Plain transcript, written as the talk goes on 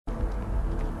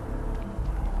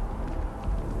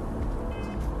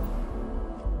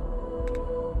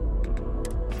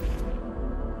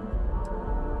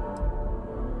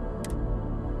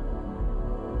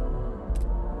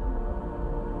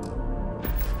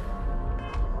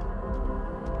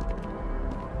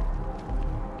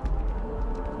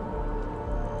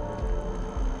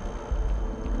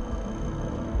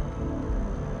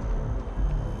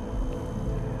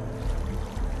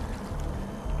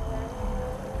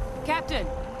Captain!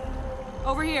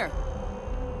 Over here!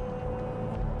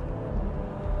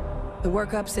 The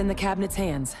workup's in the cabinet's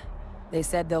hands. They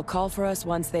said they'll call for us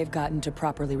once they've gotten to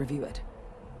properly review it.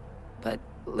 But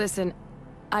listen,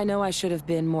 I know I should have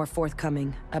been more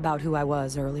forthcoming about who I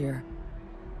was earlier.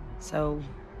 So,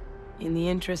 in the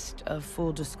interest of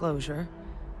full disclosure,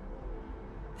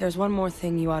 there's one more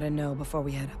thing you ought to know before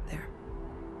we head up there.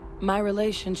 My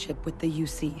relationship with the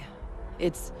UC.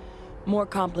 It's more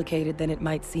complicated than it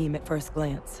might seem at first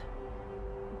glance.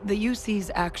 The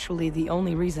UC's actually the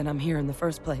only reason I'm here in the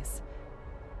first place.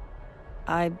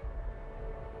 I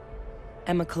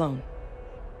am a clone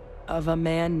of a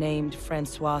man named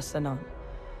Francois Sanon,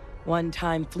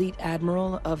 one-time fleet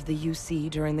admiral of the UC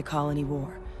during the Colony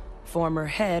War, former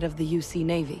head of the UC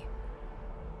Navy.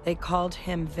 They called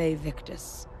him Vae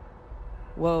Victis,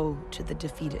 woe to the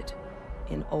defeated,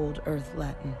 in Old Earth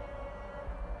Latin.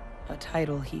 A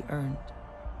title he earned.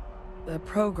 The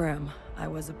program I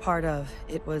was a part of,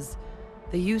 it was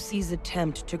the UC's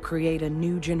attempt to create a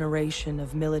new generation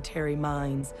of military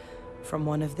minds from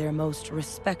one of their most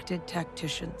respected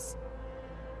tacticians.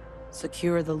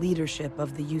 Secure the leadership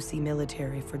of the UC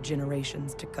military for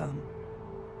generations to come.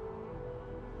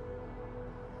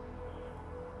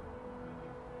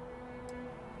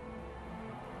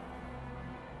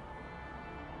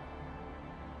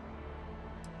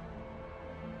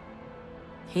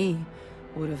 He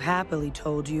would have happily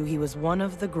told you he was one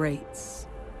of the greats.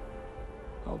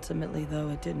 Ultimately, though,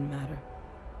 it didn't matter.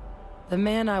 The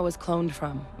man I was cloned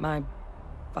from, my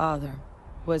father,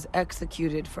 was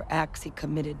executed for acts he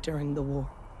committed during the war.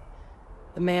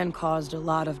 The man caused a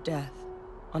lot of death,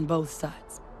 on both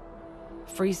sides.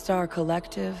 Freestar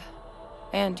Collective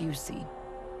and UC.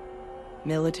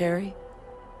 Military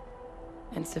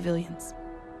and civilians.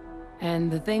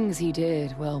 And the things he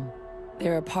did, well,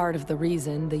 they're a part of the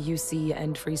reason the UC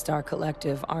and Freestar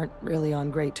Collective aren't really on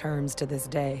great terms to this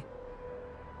day.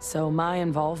 So my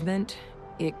involvement,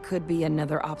 it could be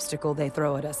another obstacle they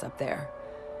throw at us up there.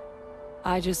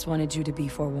 I just wanted you to be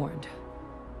forewarned.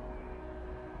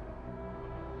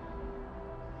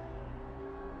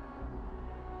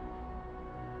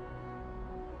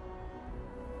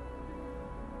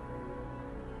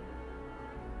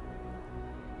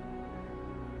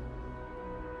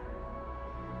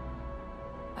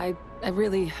 I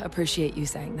really appreciate you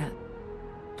saying that.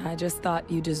 I just thought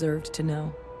you deserved to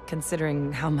know,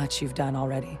 considering how much you've done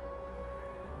already.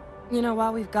 You know,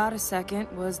 while we've got a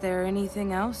second, was there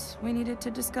anything else we needed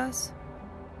to discuss?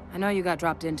 I know you got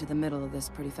dropped into the middle of this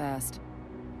pretty fast.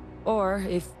 Or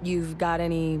if you've got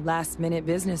any last-minute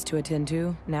business to attend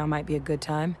to, now might be a good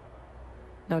time.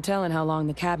 No telling how long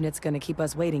the cabinet's gonna keep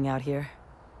us waiting out here.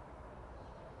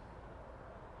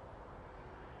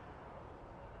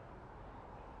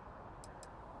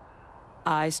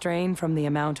 Eye strain from the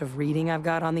amount of reading I've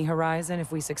got on the horizon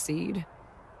if we succeed.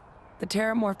 The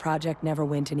Terramorph project never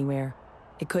went anywhere.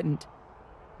 It couldn't.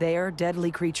 They're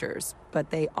deadly creatures, but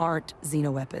they aren't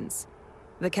xenoweapons.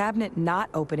 The cabinet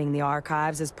not opening the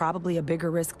archives is probably a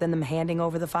bigger risk than them handing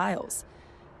over the files.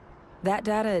 That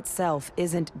data itself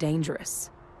isn't dangerous,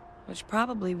 which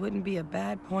probably wouldn't be a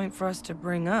bad point for us to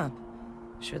bring up,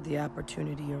 should the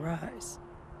opportunity arise.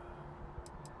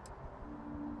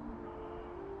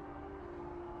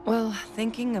 Well,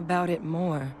 thinking about it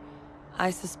more,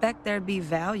 I suspect there'd be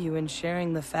value in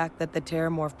sharing the fact that the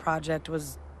Terramorph project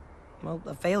was, well,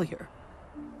 a failure.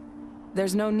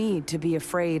 There's no need to be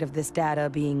afraid of this data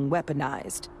being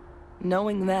weaponized.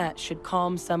 Knowing that should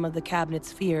calm some of the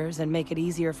cabinet's fears and make it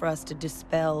easier for us to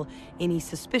dispel any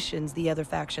suspicions the other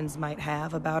factions might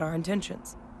have about our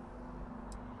intentions.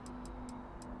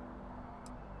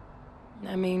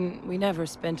 I mean, we never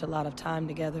spent a lot of time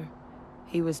together.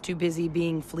 He was too busy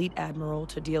being Fleet Admiral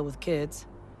to deal with kids.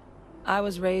 I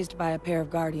was raised by a pair of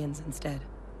guardians instead.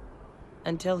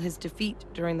 Until his defeat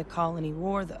during the Colony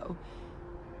War, though,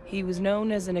 he was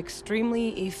known as an extremely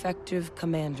effective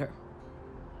commander.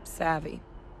 Savvy.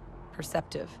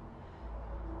 Perceptive.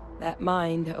 That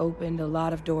mind opened a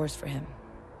lot of doors for him.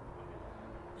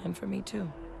 And for me,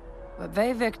 too. But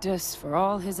Vae Victis, for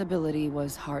all his ability,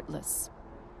 was heartless.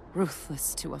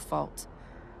 Ruthless to a fault.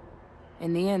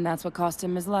 In the end, that's what cost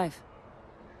him his life.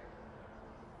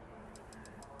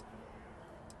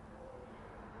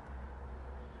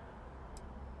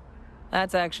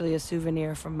 That's actually a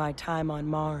souvenir from my time on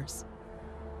Mars.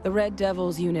 The Red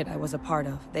Devils unit I was a part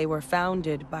of, they were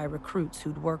founded by recruits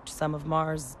who'd worked some of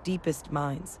Mars' deepest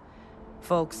mines.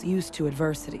 Folks used to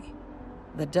adversity.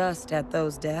 The dust at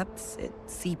those depths, it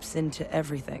seeps into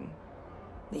everything.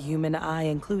 The human eye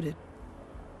included.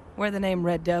 Where the name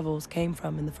Red Devils came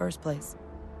from in the first place.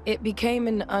 It became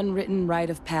an unwritten rite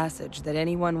of passage that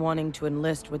anyone wanting to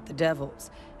enlist with the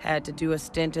Devils had to do a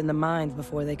stint in the mines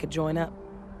before they could join up.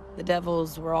 The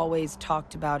Devils were always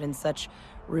talked about in such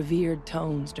revered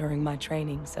tones during my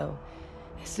training, so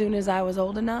as soon as I was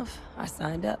old enough, I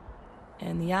signed up.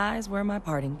 And the eyes were my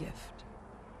parting gift.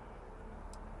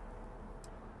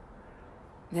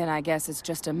 Then I guess it's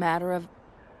just a matter of...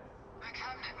 The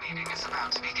cabinet meeting is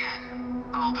about to begin.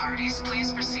 All parties,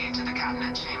 please proceed to the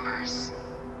cabinet chambers.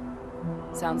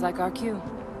 Sounds like our cue.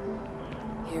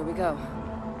 Here we go.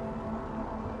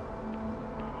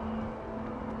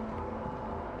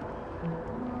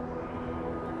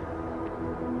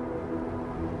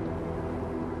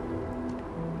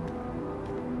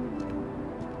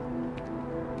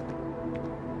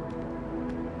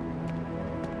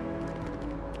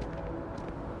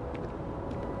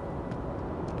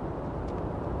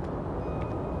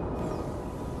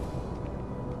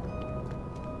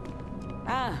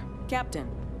 Ah, Captain.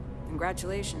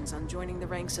 Congratulations on joining the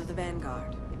ranks of the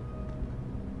Vanguard.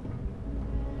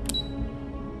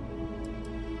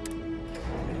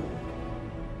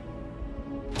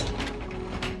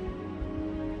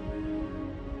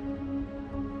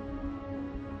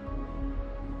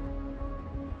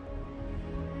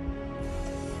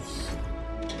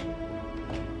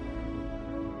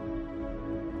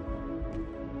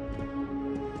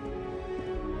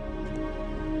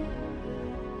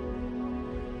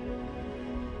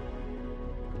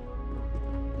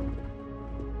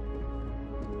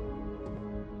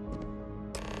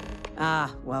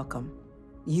 Ah, welcome.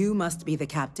 You must be the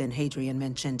captain Hadrian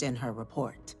mentioned in her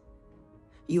report.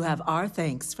 You have our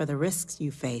thanks for the risks you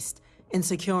faced in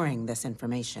securing this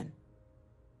information.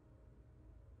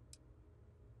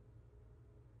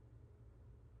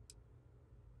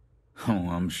 Oh,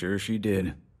 I'm sure she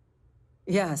did.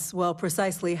 Yes, well,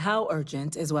 precisely how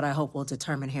urgent is what I hope we'll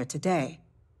determine here today.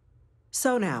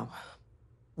 So now,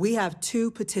 we have two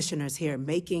petitioners here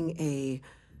making a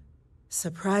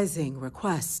surprising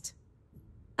request.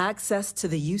 Access to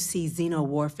the UC Xeno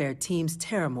Warfare Team's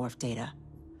Terramorph data,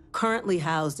 currently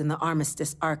housed in the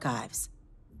Armistice archives.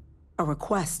 A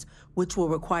request which will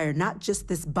require not just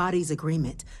this body's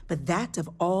agreement, but that of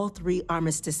all three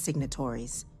Armistice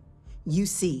signatories.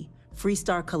 UC,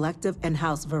 Freestar Collective, and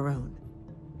House Varun.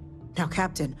 Now,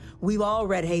 Captain, we've all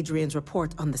read Hadrian's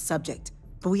report on the subject,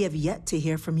 but we have yet to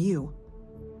hear from you.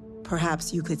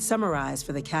 Perhaps you could summarize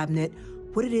for the Cabinet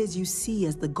what it is you see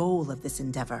as the goal of this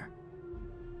endeavor.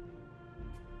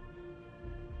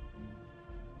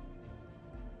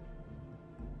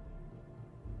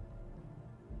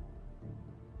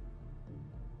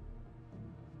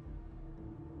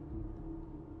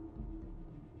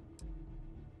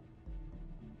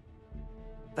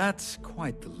 That's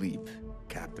quite the leap,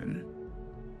 Captain.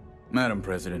 Madam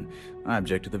President, I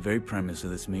object to the very premise of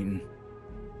this meeting.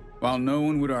 While no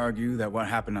one would argue that what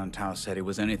happened on Tau Ceti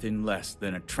was anything less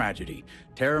than a tragedy,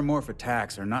 Terramorph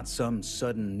attacks are not some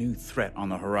sudden new threat on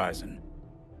the horizon.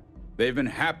 They've been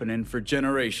happening for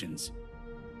generations.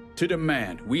 To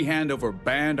demand we hand over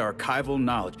banned archival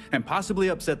knowledge and possibly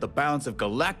upset the balance of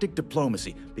galactic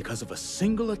diplomacy because of a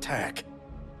single attack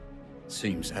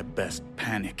seems at best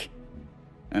panic.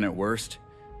 And at worst,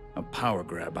 a power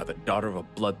grab by the daughter of a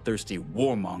bloodthirsty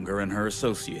warmonger and her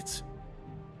associates.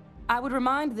 I would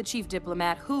remind the chief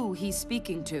diplomat who he's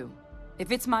speaking to. If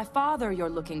it's my father you're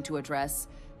looking to address,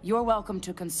 you're welcome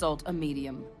to consult a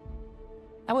medium.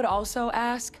 I would also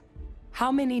ask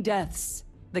how many deaths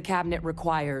the Cabinet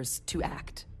requires to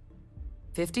act.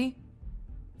 50?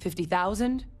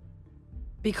 50,000?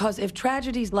 Because if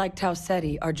tragedies like Tau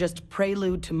Ceti are just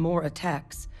prelude to more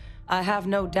attacks, I have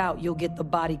no doubt you'll get the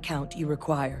body count you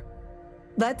require.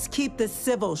 Let's keep this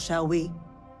civil, shall we?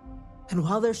 And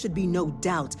while there should be no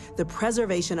doubt the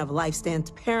preservation of life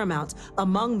stands paramount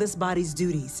among this body's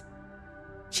duties,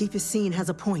 Chief Yassine has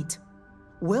a point.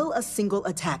 Will a single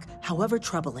attack, however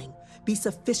troubling, be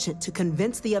sufficient to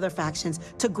convince the other factions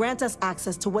to grant us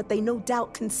access to what they no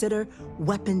doubt consider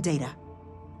weapon data?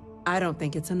 I don't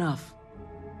think it's enough.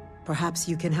 Perhaps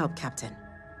you can help, Captain.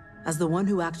 As the one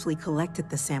who actually collected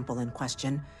the sample in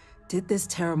question, did this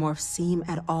Terramorph seem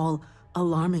at all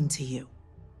alarming to you?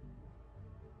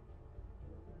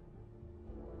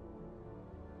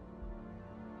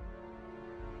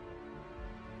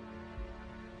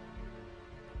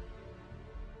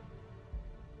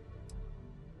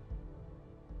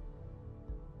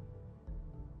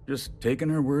 Just taking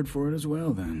her word for it as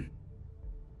well, then.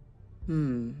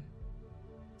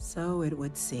 So it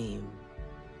would seem.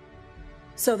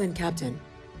 So then, Captain,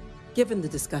 given the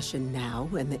discussion now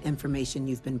and the information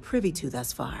you've been privy to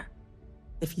thus far,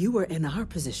 if you were in our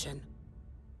position,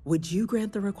 would you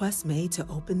grant the request made to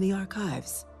open the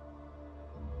archives?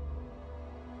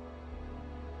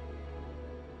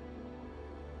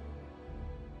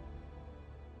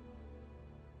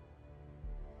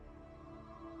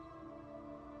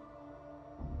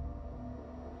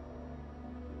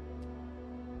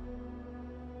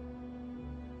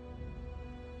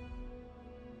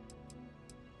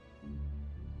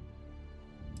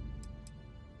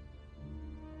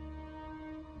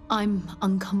 I'm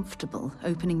uncomfortable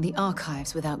opening the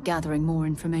archives without gathering more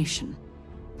information.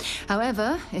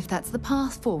 However, if that's the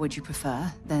path forward you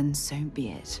prefer, then so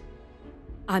be it.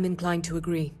 I'm inclined to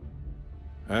agree.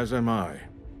 As am I.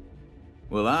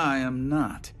 Well, I am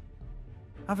not.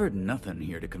 I've heard nothing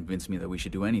here to convince me that we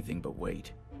should do anything but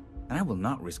wait. And I will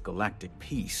not risk galactic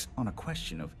peace on a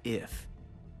question of if.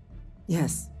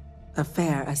 Yes, a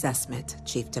fair assessment,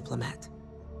 Chief Diplomat.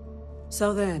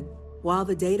 So then, while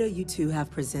the data you two have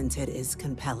presented is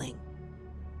compelling,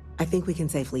 I think we can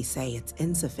safely say it's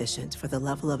insufficient for the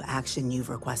level of action you've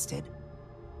requested.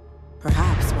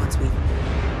 Perhaps once we've...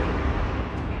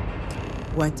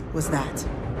 What was that?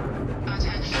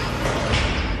 Attention.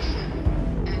 Attention.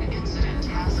 An incident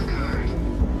has occurred.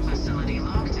 Facility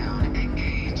lockdown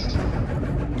engaged.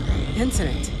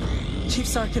 Incident? Chief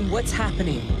Sarkin, what's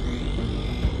happening?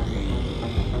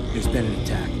 There's been an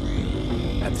attack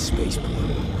at the spaceport.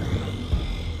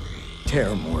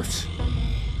 Terramorphs.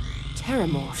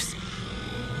 Terramorphs.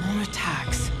 More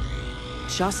attacks.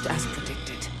 Just as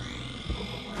predicted.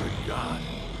 Good God.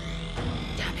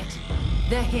 Damn it.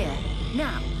 They're here.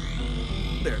 Now.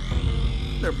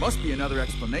 There must be another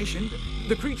explanation.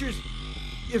 The creatures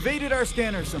evaded our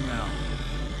scanner somehow.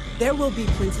 There will be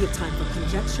plenty of time for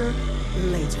conjecture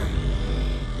later.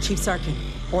 Chief Sarkin,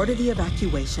 order the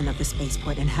evacuation of the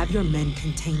spaceport and have your men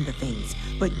contain the things,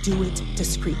 but do it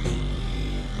discreetly.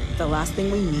 The last thing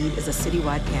we need is a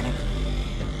citywide panic.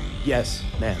 Yes,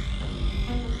 ma'am.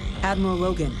 Admiral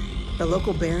Logan, the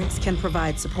local barracks can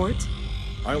provide support?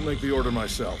 I'll make the order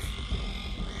myself.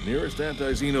 Nearest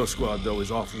anti-Xeno squad, though, is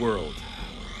off-world.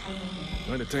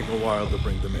 Going to take a while to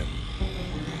bring them in.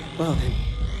 Well then,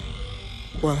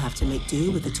 we'll have to make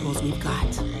do with the tools we've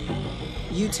got.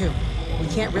 You two, we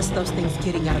can't risk those things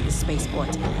getting out of the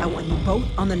spaceport. I want you both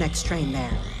on the next train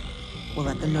there. We'll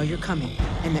let them know you're coming,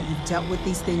 and that you've dealt with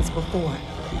these things before.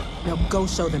 Now go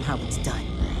show them how it's done.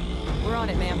 We're on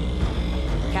it, ma'am.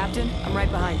 Captain, I'm right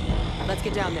behind you. Let's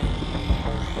get down there.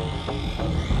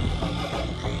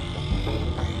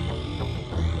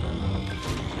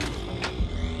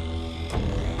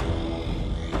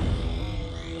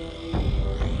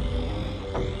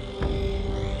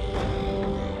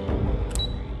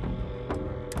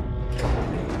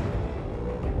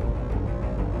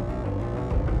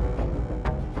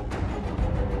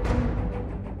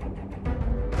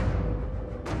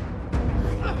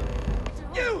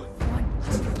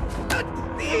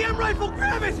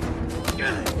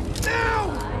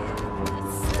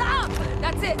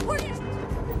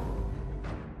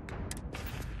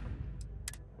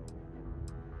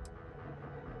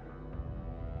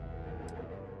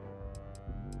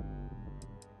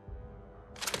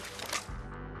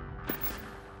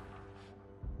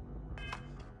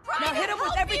 Now hit him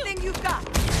with everything you've got!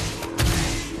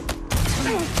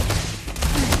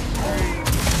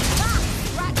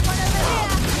 Rat one over here!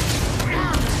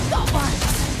 Got one!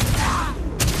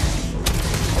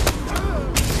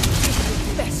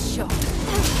 Best shot.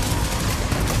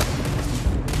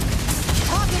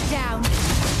 Target down!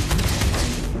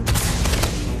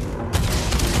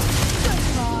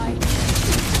 Goodbye!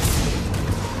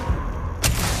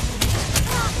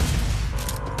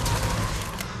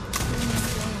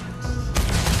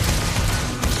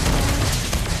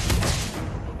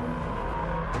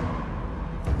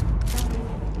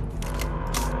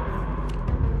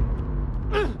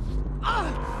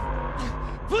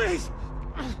 Please!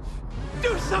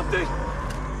 Do something!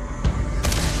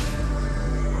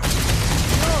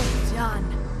 You're done.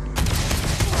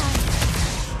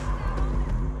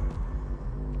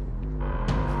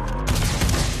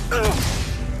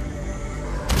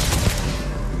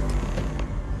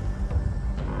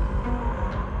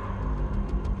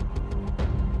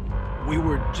 We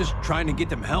were just trying to get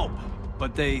them help,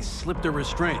 but they slipped their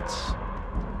restraints.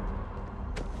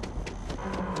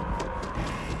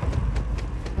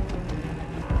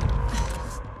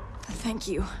 Thank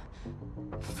you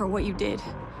for what you did.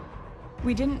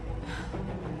 We didn't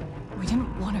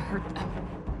want to hurt them.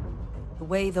 The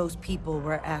way those people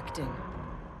were acting,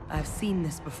 I've seen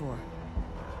this before.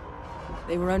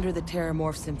 They were under the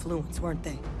Terramorph's influence, weren't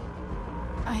they?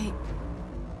 I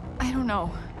don't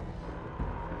know.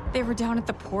 They were down at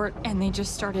the port and they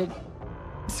just started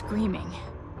screaming.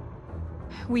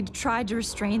 We tried to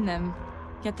restrain them,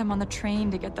 get them on the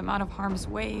train to get them out of harm's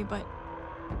way, but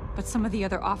some of the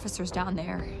other officers down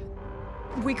there,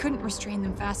 we couldn't restrain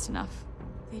them fast enough.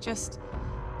 They just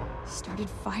started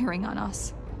firing on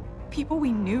us. People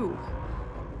we knew.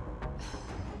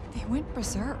 They went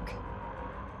berserk.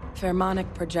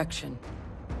 Pheromonic projection.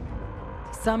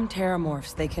 Some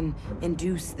terramorphs, they can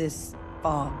induce this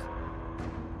fog.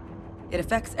 It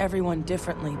affects everyone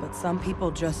differently, but some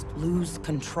people just lose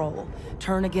control,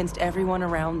 turn against everyone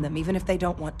around them, even if they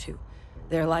don't want to.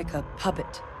 They're like a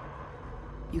puppet.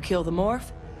 You kill the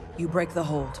morph, you break the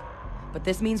hold. But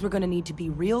this means we're gonna need to be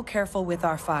real careful with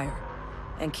our fire,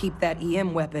 and keep that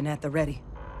EM weapon at the ready.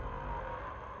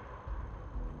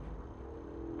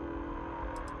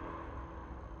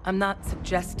 I'm not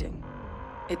suggesting.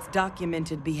 It's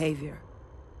documented behavior.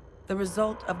 The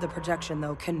result of the projection,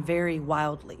 though, can vary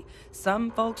wildly. Some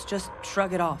folks just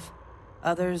shrug it off.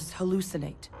 Others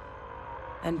hallucinate.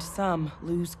 And some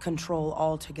lose control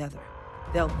altogether.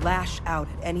 They'll lash out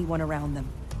at anyone around them.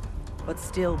 But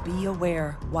still be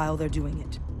aware while they're doing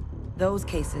it. Those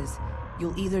cases,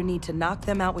 you'll either need to knock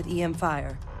them out with EM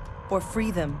fire, or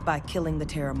free them by killing the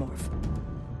terramorph.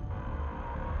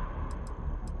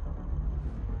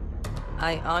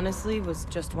 I honestly was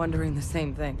just wondering the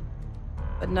same thing.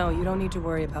 But no, you don't need to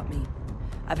worry about me.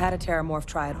 I've had a terramorph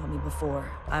try it on me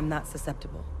before. I'm not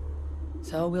susceptible.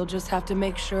 So we'll just have to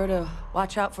make sure to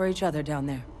watch out for each other down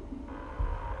there.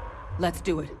 Let's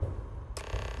do it.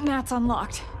 Nat's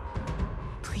unlocked.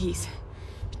 Please,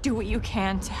 do what you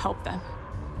can to help them.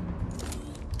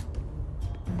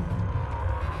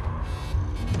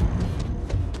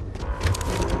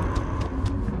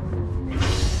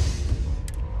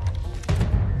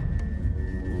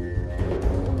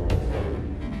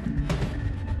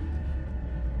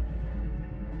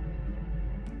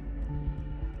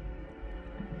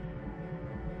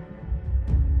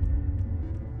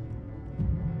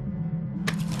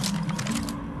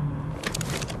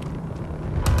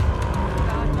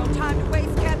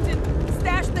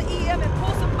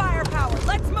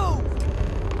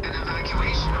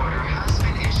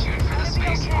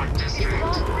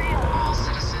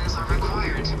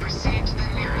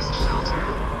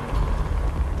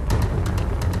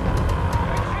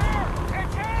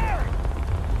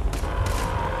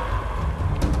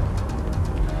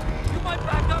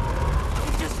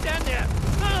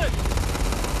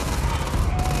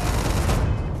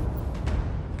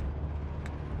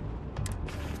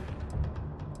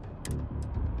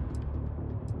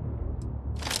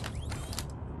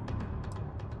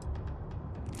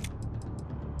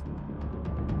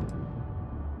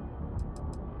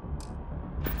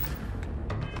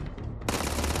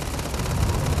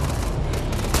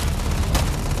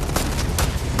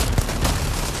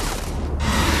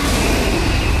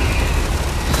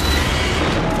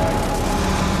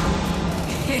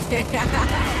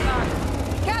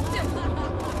 Captain!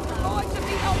 It's going to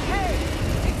be okay!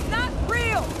 It's not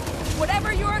real!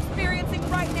 Whatever you're experiencing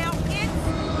right now,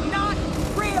 it's not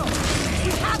real!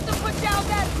 You have to put down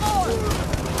that floor!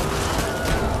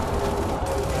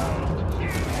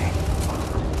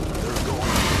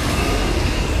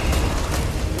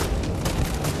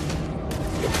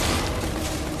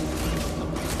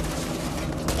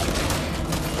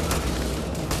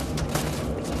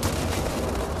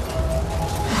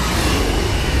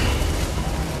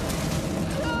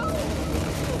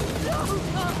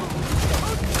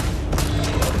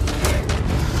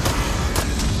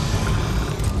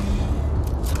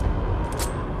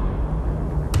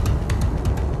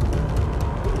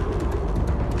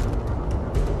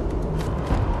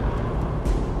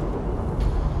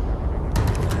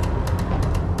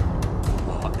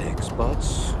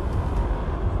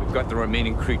 We've got the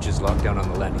remaining creatures locked down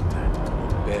on the landing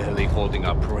pad, barely holding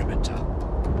our perimeter.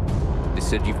 They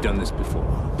said you've done this before.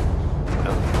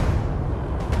 Well,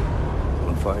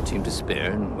 one fire team to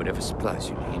spare and whatever supplies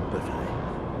you need, but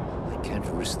I can't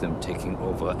risk them taking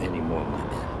over any more of my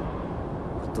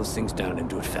men. Put those things down and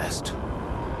do it fast.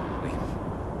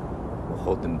 We'll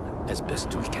hold them as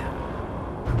best we can.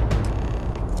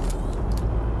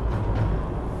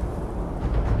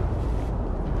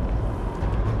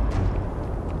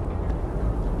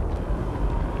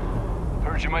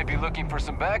 You might be looking for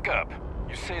some backup.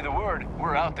 You say the word,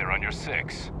 we're out there on your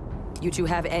 6. You two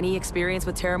have any experience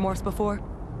with terramorphs before?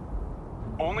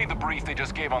 Only the brief they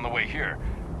just gave on the way here,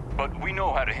 but we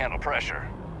know how to handle pressure.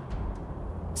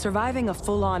 Surviving a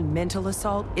full-on mental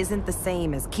assault isn't the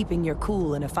same as keeping your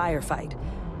cool in a firefight.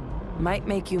 Might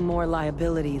make you more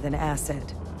liability than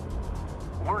asset.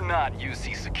 We're not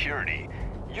UC security.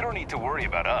 You don't need to worry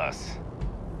about us.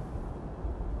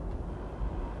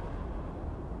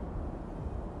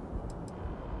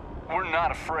 We're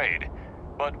not afraid.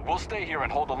 But we'll stay here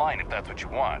and hold the line if that's what you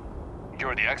want.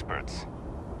 You're the experts.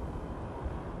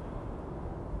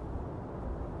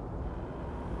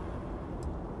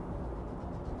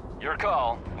 Your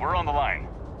call. We're on the line.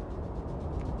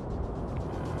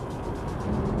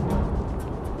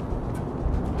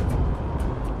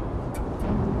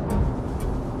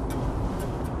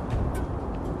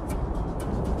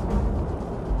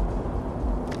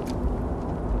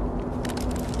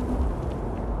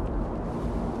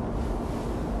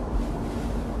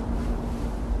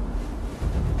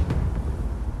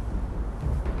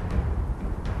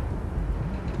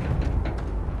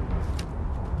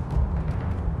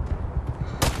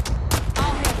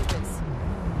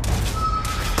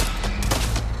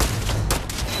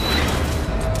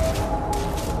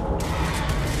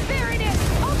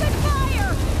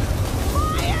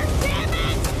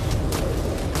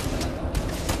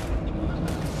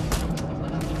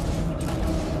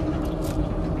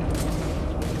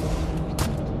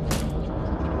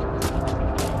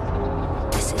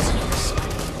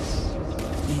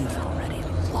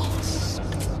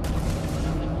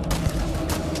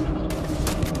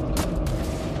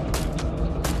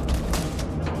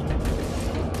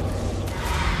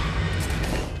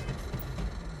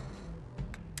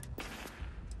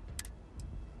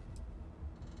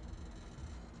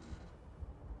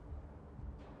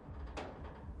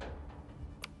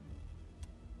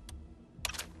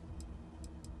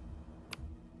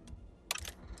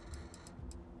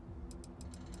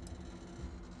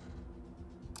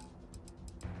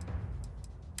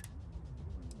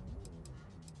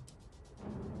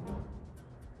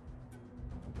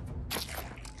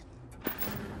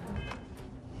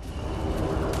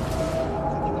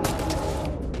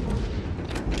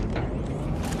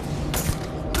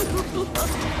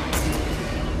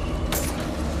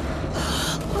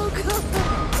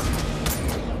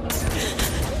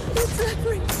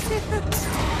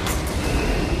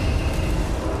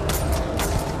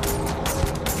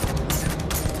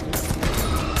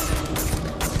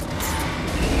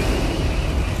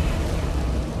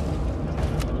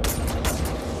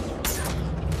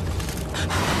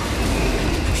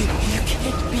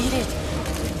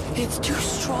 It's too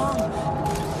strong.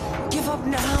 Give up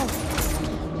now.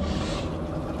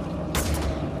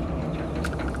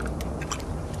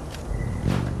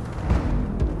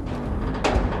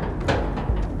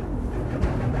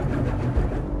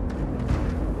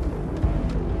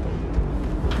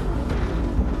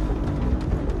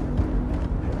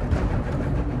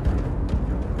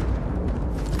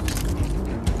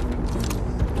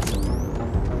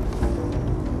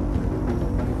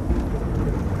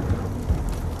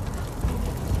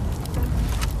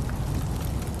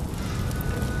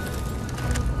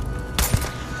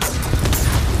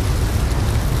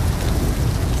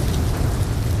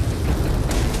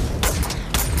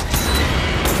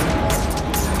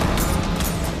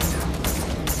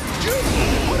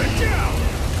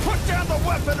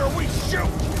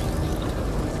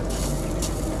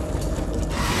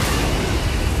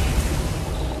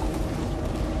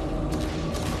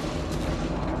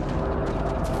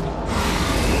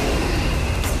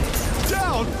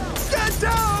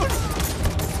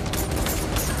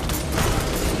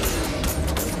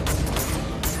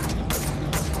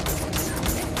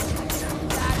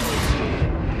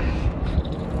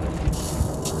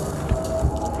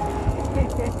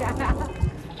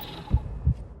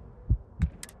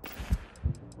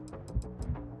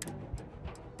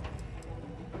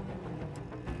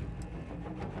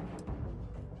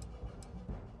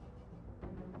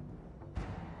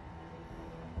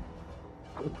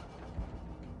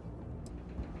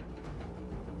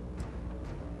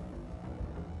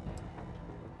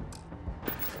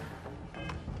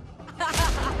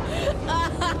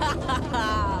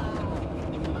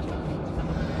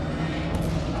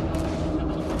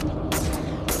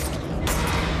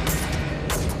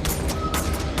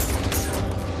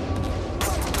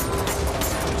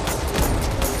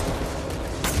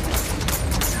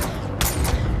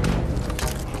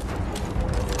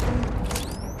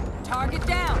 Target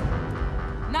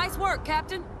down. Nice work,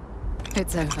 Captain.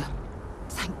 It's over.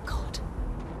 Thank God.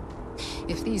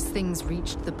 If these things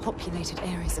reached the populated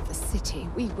areas of the city,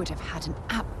 we would have had an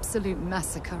absolute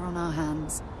massacre on our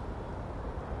hands.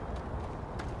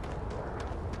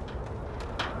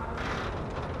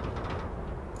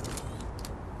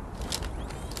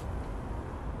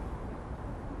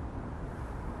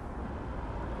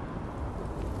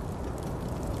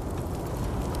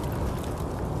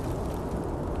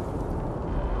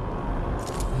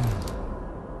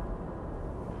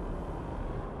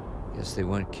 Guess they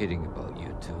weren't kidding about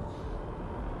you two.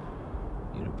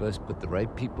 Universe put the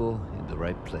right people in the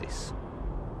right place.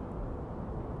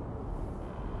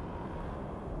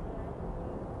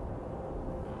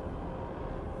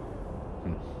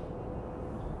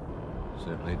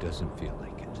 Certainly doesn't feel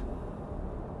like it.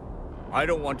 I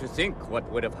don't want to think what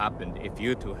would have happened if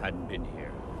you two hadn't been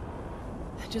here.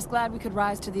 Just glad we could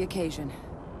rise to the occasion.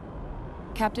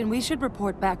 Captain, we should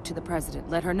report back to the President.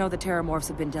 Let her know the Terramorphs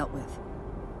have been dealt with.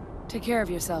 Take care of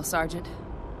yourself, Sergeant.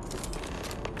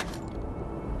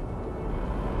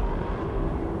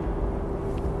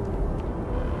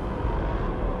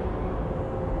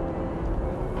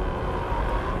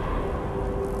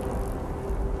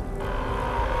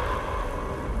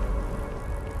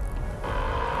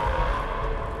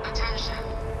 Attention.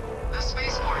 The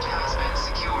spaceport has been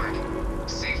secured.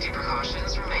 Safety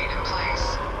precautions remain in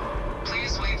place.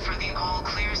 Please wait for the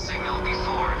all-clear signal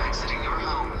before exiting your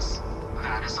homes.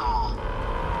 That is all.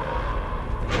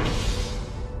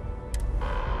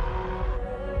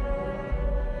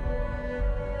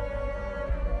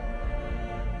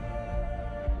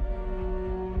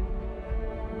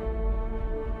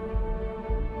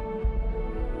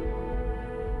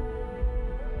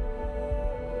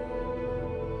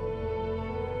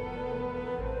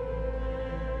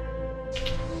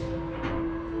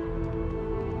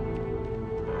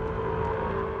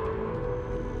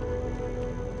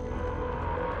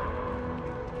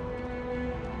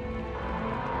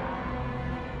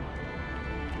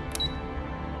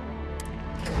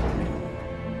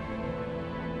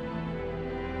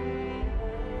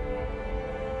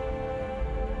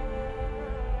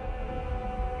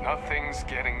 Nothing's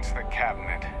getting to the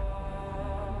cabinet.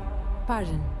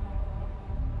 Pardon.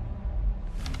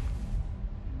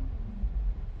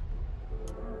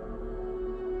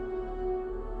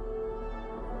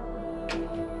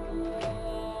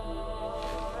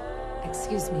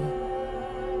 Excuse me.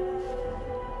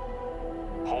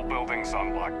 Whole building's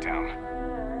on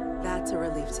lockdown. That's a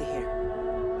relief to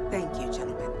hear. Thank you,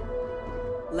 gentlemen.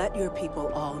 Let your people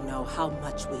all know how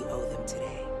much we owe them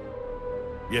today.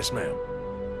 Yes, ma'am.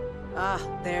 Ah,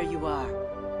 there you are.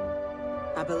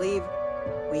 I believe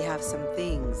we have some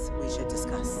things we should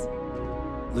discuss.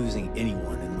 Losing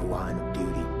anyone in the line of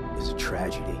duty is a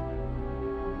tragedy.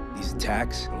 These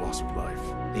attacks, The loss of life.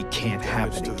 they can't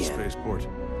happen Damage to the again. spaceport.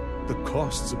 The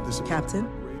costs of this Captain?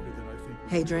 greater than I think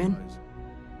we Hadrian? realize.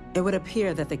 It would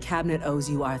appear that the Cabinet owes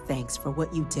you our thanks for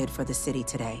what you did for the city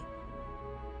today.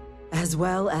 As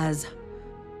well as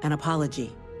an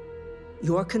apology.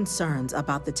 Your concerns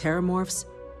about the Terramorphs,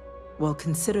 well,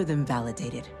 consider them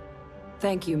validated.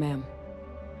 Thank you, ma'am.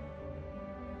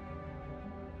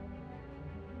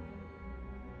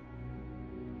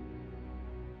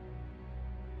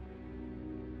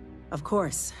 Of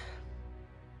course.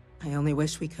 I only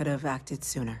wish we could have acted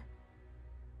sooner.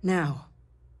 Now,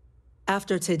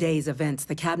 after today's events,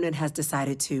 the Cabinet has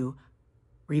decided to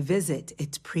revisit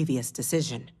its previous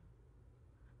decision.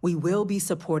 We will be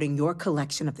supporting your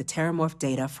collection of the Terramorph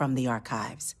data from the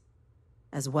archives,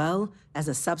 as well as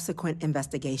a subsequent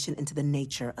investigation into the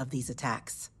nature of these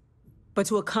attacks. But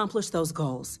to accomplish those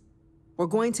goals, we're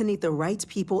going to need the right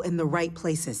people in the right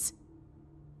places.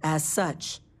 As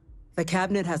such, the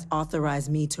Cabinet has authorized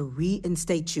me to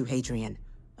reinstate you, Hadrian,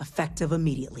 effective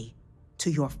immediately, to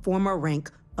your former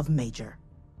rank of Major.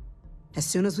 As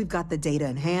soon as we've got the data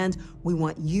in hand, we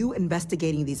want you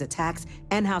investigating these attacks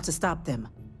and how to stop them.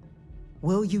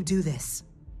 Will you do this?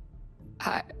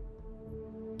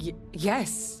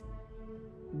 Yes.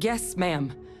 Yes,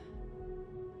 ma'am.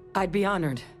 I'd be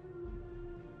honored.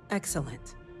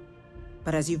 Excellent.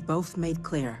 But as you've both made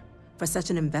clear, for such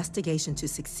an investigation to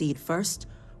succeed first,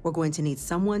 we're going to need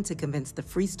someone to convince the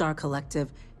Freestar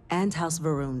Collective and House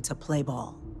Varun to play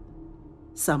ball.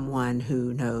 Someone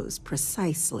who knows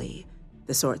precisely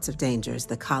the sorts of dangers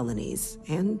the colonies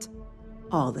and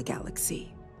all the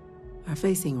galaxy are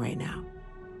facing right now.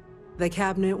 The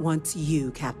Cabinet wants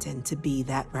you, Captain, to be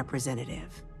that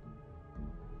representative.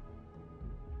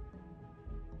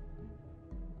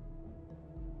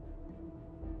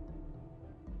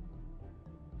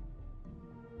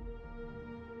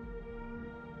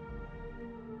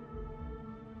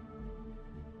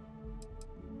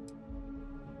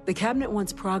 The Cabinet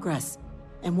wants progress,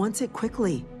 and wants it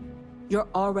quickly. You're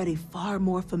already far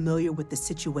more familiar with the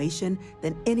situation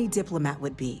than any diplomat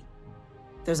would be.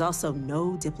 There's also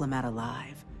no diplomat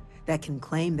alive that can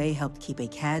claim they helped keep a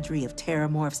cadre of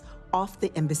Terramorphs off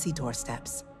the embassy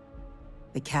doorsteps.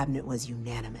 The Cabinet was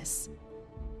unanimous.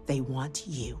 They want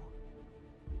you.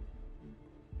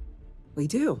 We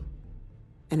do.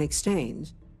 In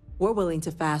exchange, we're willing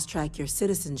to fast-track your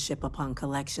citizenship upon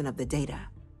collection of the data.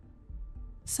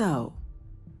 So,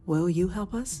 will you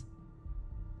help us?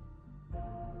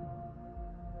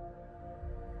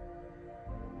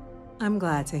 I'm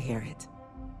glad to hear it.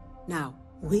 Now,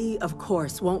 we, of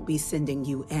course, won't be sending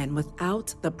you in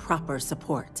without the proper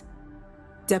support.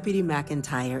 Deputy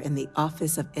McIntyre in the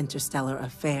Office of Interstellar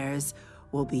Affairs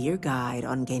will be your guide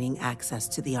on gaining access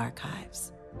to the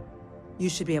archives. You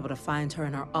should be able to find her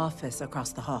in her office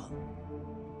across the hall.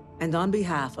 And on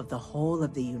behalf of the whole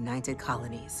of the United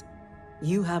Colonies,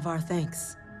 you have our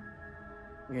thanks.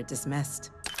 You're dismissed.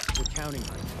 We're counting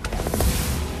on you.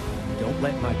 Don't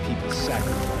let my people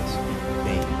sacrifice in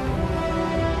vain.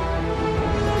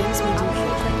 Start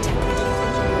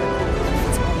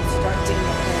getting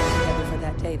a plan together for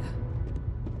that data.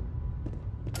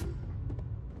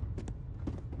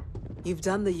 You've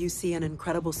done the UC an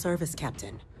incredible service,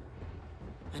 Captain.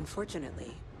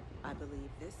 Unfortunately, I believe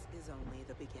this is only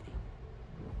the beginning.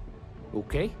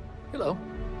 Okay. Hello.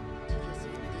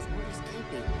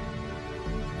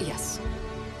 Yes.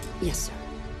 Yes, sir.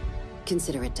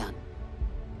 Consider it done.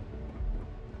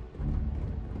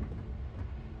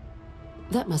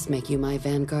 That must make you my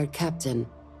Vanguard captain.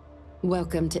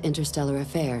 Welcome to Interstellar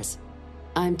Affairs.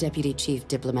 I'm Deputy Chief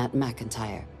Diplomat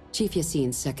McIntyre, Chief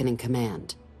Yassine's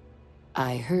second-in-command.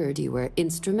 I heard you were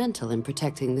instrumental in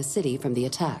protecting the city from the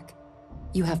attack.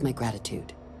 You have my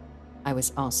gratitude. I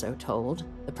was also told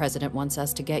the President wants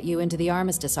us to get you into the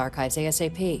Armistice archives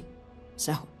ASAP.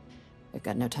 So, we've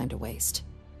got no time to waste.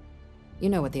 You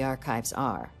know what the archives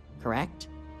are, correct?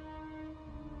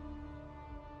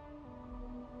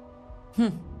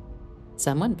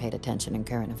 Someone paid attention in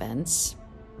current events.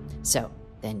 So,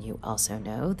 then you also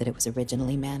know that it was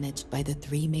originally managed by the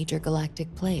 3 major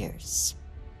galactic players.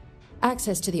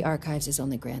 Access to the archives is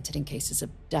only granted in cases of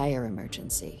dire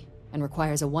emergency, and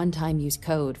requires a one-time use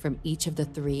code from each of the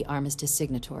 3 Armistice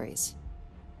signatories.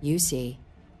 UC,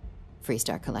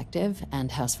 Freestar Collective,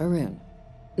 and House Va'Run.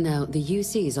 Now, the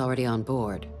UC is already on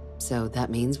board, so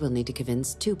that means we'll need to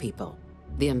convince 2 people.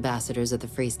 The ambassadors of the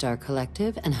Freestar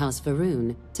Collective and House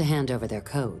Va'Run to hand over their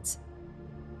codes.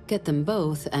 Get them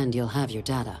both and you'll have your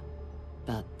data.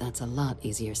 But that's a lot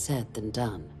easier said than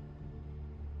done.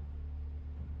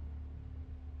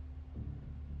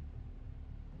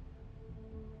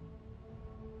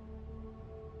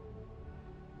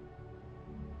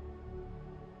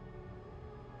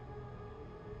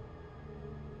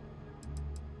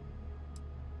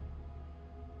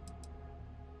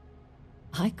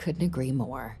 I couldn't agree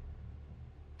more.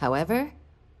 However,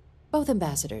 both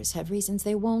ambassadors have reasons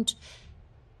they won't,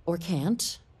 or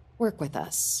can't, work with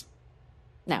us.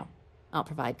 Now, I'll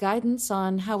provide guidance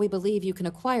on how we believe you can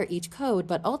acquire each code,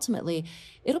 but ultimately,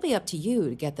 it'll be up to you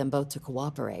to get them both to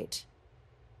cooperate.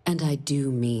 And I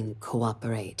do mean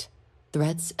cooperate.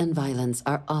 Threats and violence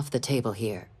are off the table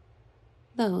here.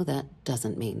 Though that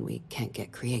doesn't mean we can't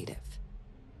get creative.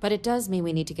 But it does mean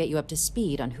we need to get you up to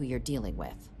speed on who you're dealing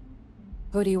with.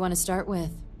 Who do you want to start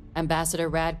with? Ambassador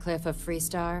Radcliffe of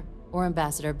Freestar, or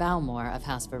Ambassador Balmore of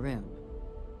House Va'Run?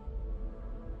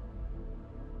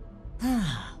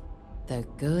 The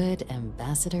good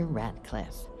Ambassador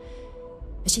Radcliffe.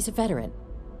 She's a veteran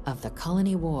of the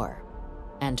Colony War,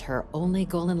 and her only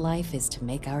goal in life is to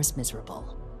make ours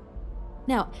miserable.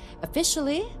 Now,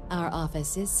 officially, our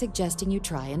office is suggesting you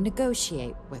try and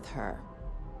negotiate with her.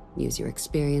 Use your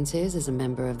experiences as a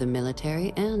member of the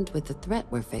military and with the threat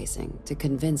we're facing to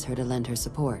convince her to lend her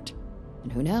support.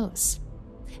 And who knows?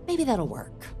 Maybe that'll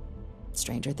work.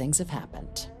 Stranger things have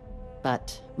happened.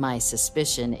 But my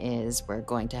suspicion is we're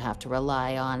going to have to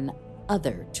rely on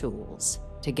other tools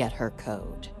to get her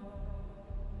code.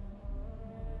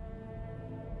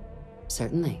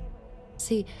 Certainly.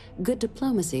 See, good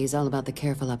diplomacy is all about the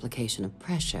careful application of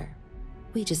pressure.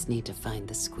 We just need to find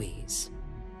the squeeze.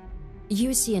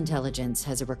 UC Intelligence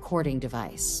has a recording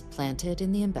device planted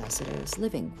in the ambassador's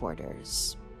living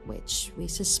quarters, which we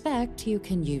suspect you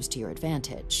can use to your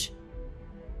advantage.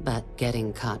 But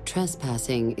getting caught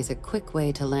trespassing is a quick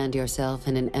way to land yourself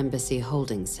in an embassy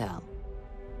holding cell.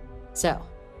 So,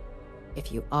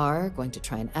 if you are going to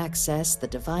try and access the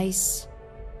device,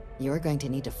 you're going to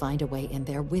need to find a way in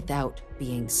there without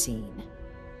being seen.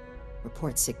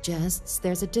 Report suggests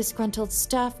there's a disgruntled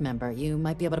staff member you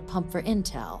might be able to pump for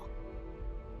intel.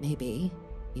 Maybe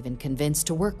even convinced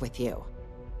to work with you.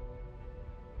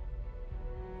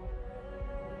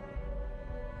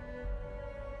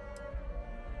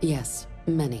 Yes,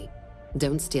 many.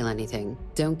 Don't steal anything.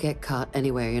 Don't get caught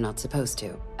anywhere you're not supposed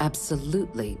to.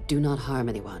 Absolutely do not harm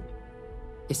anyone.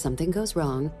 If something goes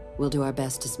wrong, we'll do our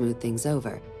best to smooth things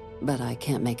over, but I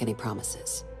can't make any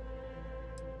promises.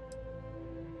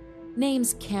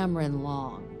 Name's Cameron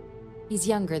Long. He's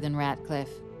younger than Ratcliffe,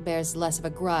 bears less of a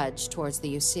grudge towards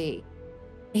the UC.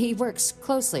 He works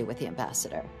closely with the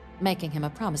ambassador, making him a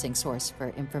promising source for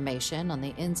information on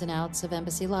the ins and outs of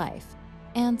embassy life,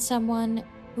 and someone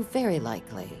who very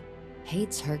likely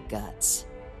hates her guts.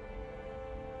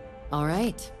 All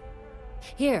right.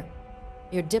 Here,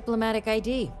 your diplomatic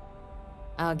ID.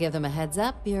 I'll give them a heads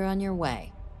up, you're on your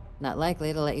way. Not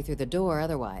likely to let you through the door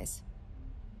otherwise.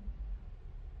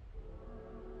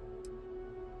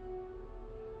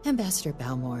 Ambassador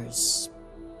Balmore's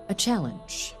a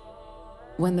challenge.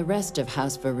 When the rest of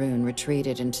House Varun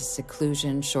retreated into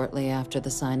seclusion shortly after the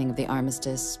signing of the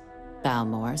armistice,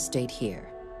 Balmore stayed here.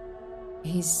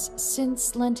 He's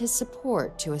since lent his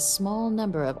support to a small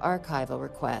number of archival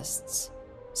requests,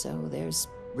 so there's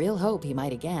real hope he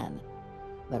might again.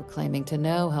 Though claiming to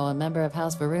know how a member of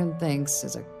House Varun thinks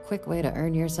is a quick way to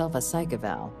earn yourself a psych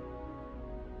eval.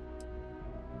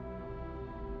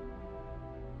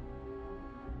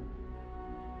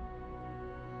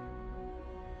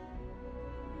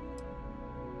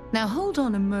 Now hold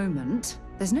on a moment.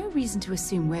 There's no reason to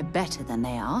assume we're better than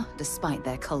they are, despite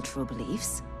their cultural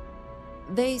beliefs.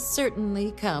 They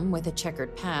certainly come with a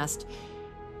checkered past,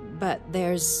 but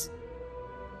there's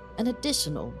an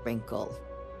additional wrinkle.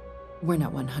 We're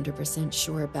not 100%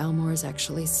 sure Balmore's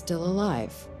actually still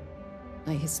alive.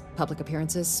 His public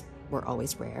appearances were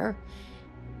always rare,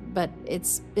 but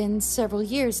it's been several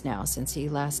years now since he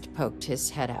last poked his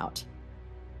head out.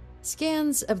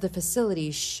 Scans of the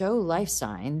facility show life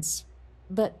signs,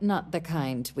 but not the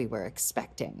kind we were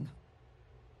expecting.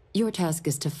 Your task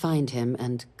is to find him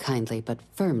and kindly but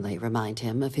firmly remind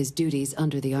him of his duties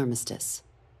under the armistice.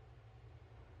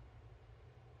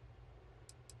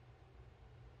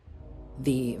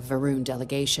 The Varun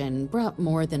delegation brought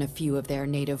more than a few of their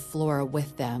native flora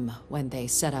with them when they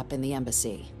set up in the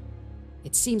embassy.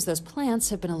 It seems those plants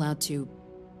have been allowed to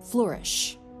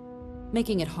flourish,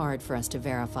 making it hard for us to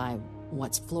verify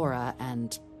what's flora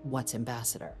and what's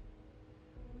ambassador.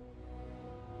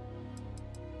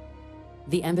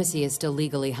 The embassy is still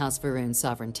legally House Varun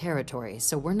sovereign territory,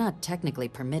 so we're not technically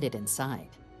permitted inside.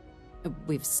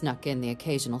 We've snuck in the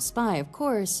occasional spy, of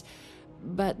course,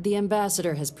 but the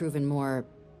ambassador has proven more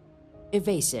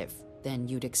evasive than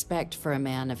you'd expect for a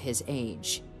man of his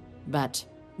age. But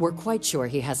we're quite sure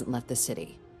he hasn't left the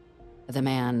city. The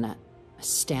man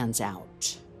stands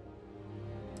out.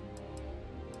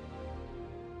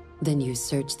 Then you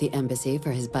search the embassy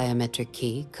for his biometric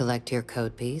key, collect your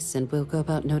code piece, and we'll go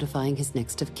about notifying his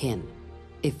next of kin,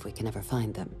 if we can ever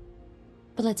find them.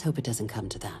 But let's hope it doesn't come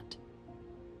to that.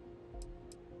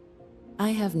 I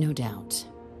have no doubt.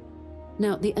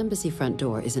 Now, the embassy front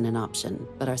door isn't an option,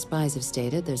 but our spies have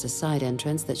stated there's a side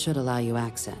entrance that should allow you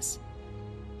access.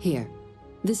 Here,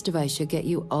 this device should get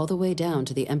you all the way down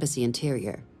to the embassy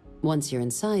interior. Once you're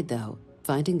inside, though,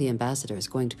 finding the ambassador is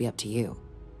going to be up to you.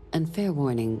 And fair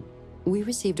warning, we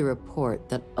received a report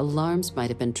that alarms might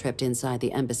have been tripped inside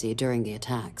the embassy during the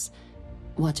attacks.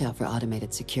 Watch out for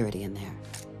automated security in there.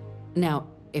 Now,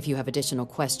 if you have additional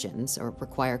questions or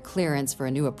require clearance for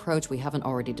a new approach we haven't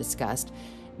already discussed,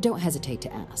 don't hesitate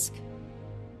to ask.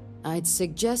 I'd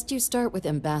suggest you start with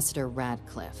Ambassador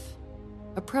Radcliffe.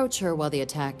 Approach her while the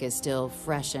attack is still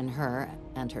fresh in her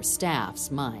and her staff's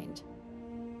mind.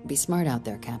 Be smart out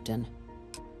there, Captain.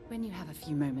 When you have a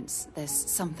few moments, there's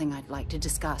something I'd like to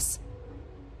discuss.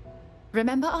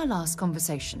 Remember our last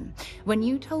conversation, when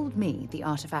you told me the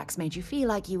artifacts made you feel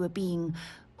like you were being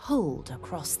pulled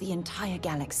across the entire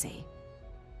galaxy?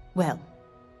 Well,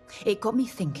 it got me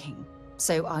thinking,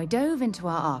 so I dove into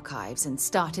our archives and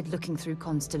started looking through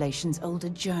Constellation's older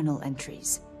journal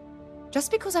entries.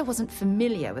 Just because I wasn't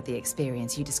familiar with the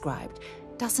experience you described,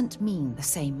 doesn't mean the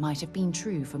same might have been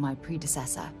true for my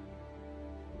predecessor.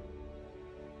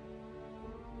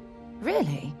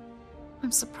 Really?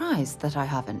 I'm surprised that I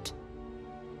haven't.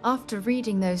 After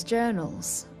reading those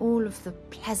journals, all of the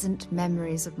pleasant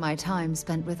memories of my time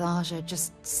spent with Aja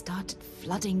just started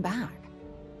flooding back.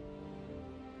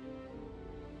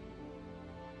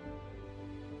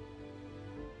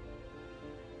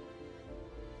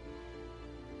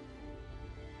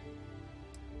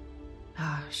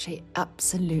 She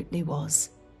absolutely was.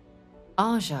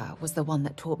 Aja was the one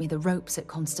that taught me the ropes at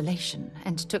Constellation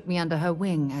and took me under her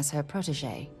wing as her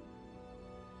protege.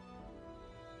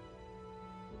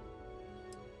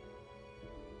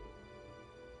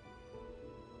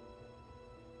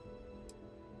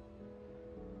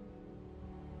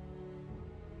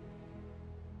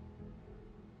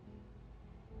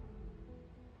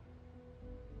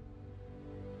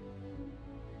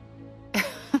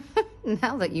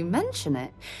 Now that you mention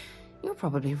it, you're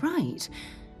probably right.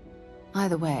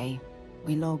 Either way,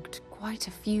 we logged quite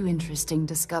a few interesting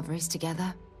discoveries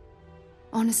together.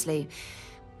 Honestly,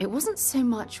 It wasn't so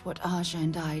much what Aja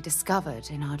and I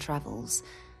discovered in our travels.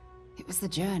 It was the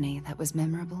journey that was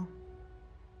memorable.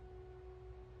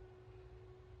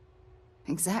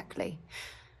 Exactly.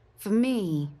 For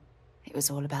me, it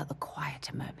was all about the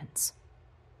quieter moments.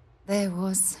 There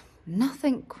was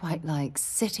nothing quite like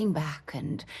sitting back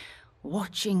and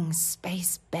watching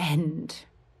space bend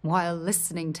while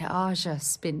listening to Aja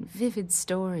spin vivid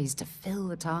stories to fill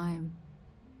the time.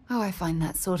 Oh, I find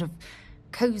that sort of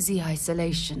cozy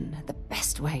isolation the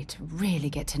best way to really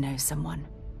get to know someone.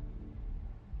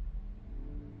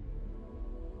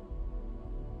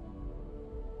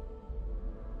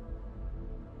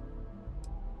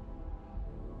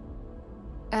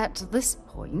 At this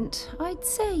point, I'd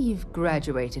say you've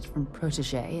graduated from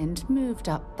protege and moved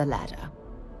up the ladder.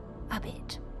 A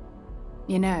bit.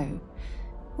 You know,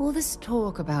 all this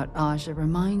talk about Aja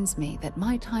reminds me that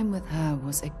my time with her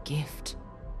was a gift.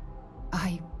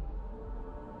 I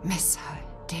miss her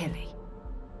dearly.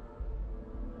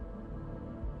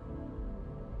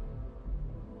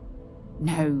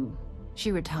 No,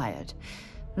 she retired.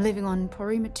 Living on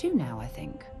Porima 2 now, I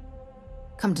think.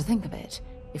 Come to think of it,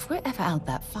 if we're ever out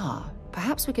that far,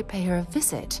 perhaps we could pay her a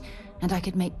visit, and I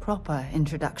could make proper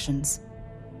introductions.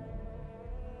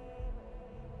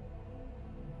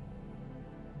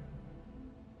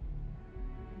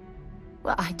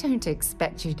 Well, I don't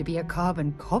expect you to be a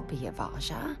carbon copy of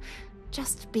Aja.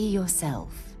 Just be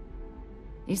yourself.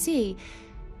 You see,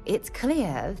 it's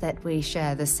clear that we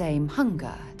share the same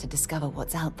hunger to discover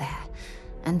what's out there.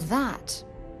 And that,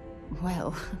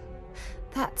 well,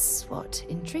 that's what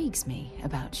intrigues me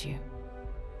about you.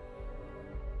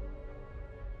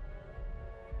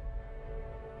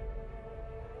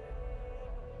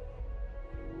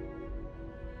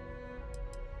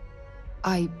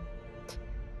 I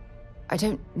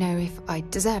don't know if I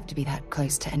deserve to be that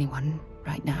close to anyone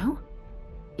right now.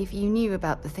 If you knew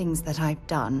about the things that I've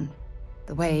done,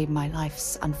 the way my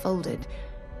life's unfolded,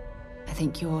 I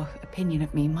think your opinion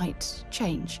of me might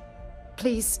change.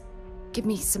 Please, give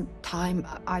me some time.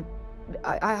 I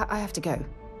have to go.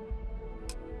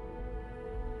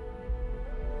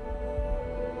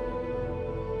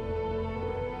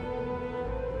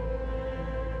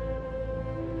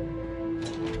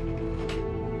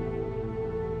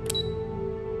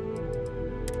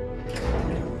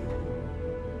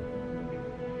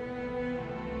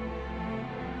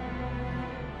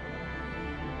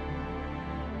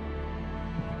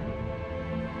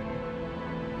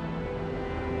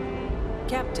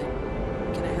 Captain,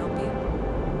 can I help you?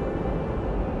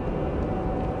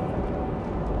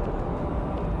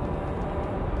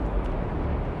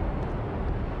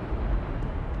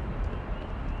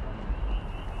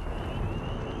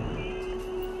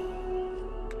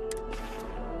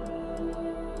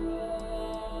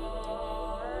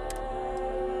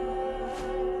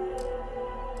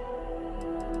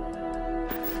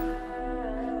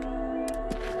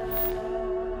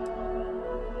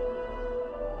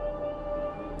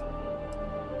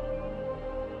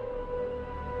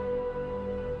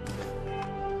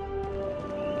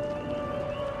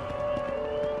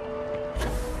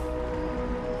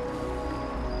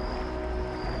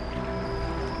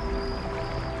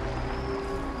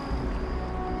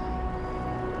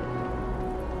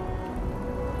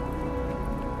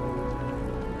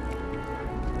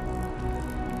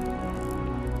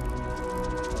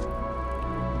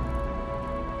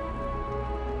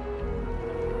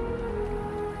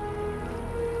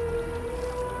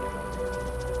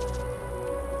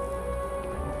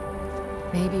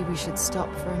 Maybe we should stop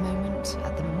for a moment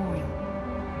at the memorial.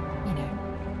 You know,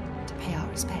 to pay our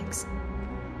respects.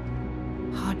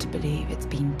 Hard to believe it's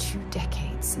been 2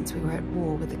 decades since we were at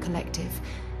war with the Collective,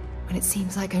 when it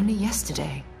seems like only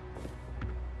yesterday.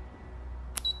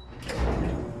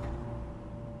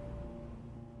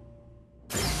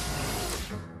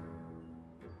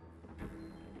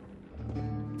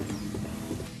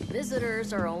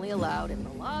 Visitors are only allowed in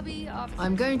the lobby.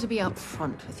 I'm going to be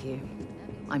upfront with you.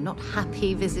 I'm not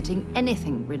happy visiting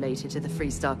anything related to the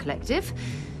Freestar Collective.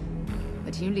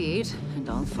 But you lead, and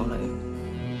I'll follow.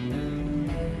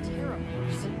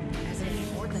 Terrors? As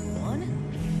in more than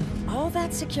one? All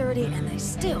that security, and they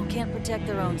still can't protect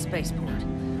their own spaceport.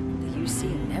 The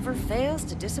UC never fails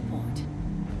to disappoint.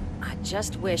 I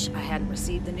just wish I hadn't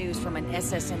received the news from an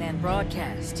SSNN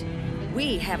broadcast.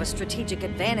 We have a strategic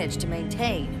advantage to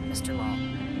maintain, Mr.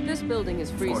 Long. This building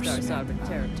is Freestar sovereign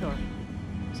territory.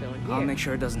 So in here, I'll make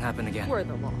sure it doesn't happen again. we're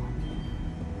the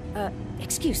law.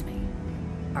 Excuse me.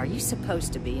 Are you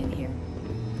supposed to be in here?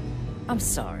 I'm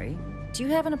sorry. Do you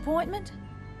have an appointment?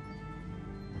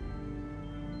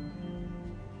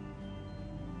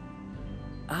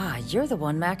 Ah, you're the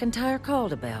one McIntyre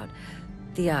called about.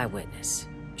 The eyewitness.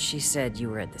 She said you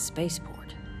were at the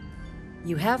spaceport.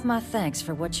 You have my thanks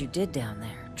for what you did down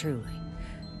there, truly.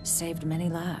 Saved many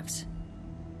lives.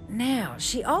 Now,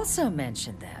 she also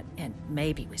mentioned that, and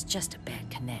maybe it was just a bad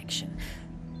connection,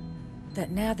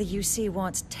 that now the UC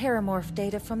wants terramorph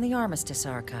data from the Armistice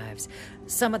archives,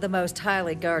 some of the most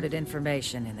highly guarded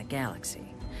information in the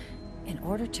galaxy, in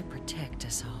order to protect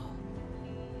us all.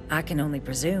 I can only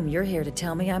presume you're here to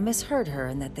tell me I misheard her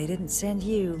and that they didn't send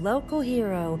you, local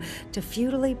hero, to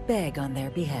futilely beg on their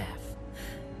behalf.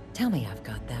 Tell me I've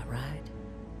got that right.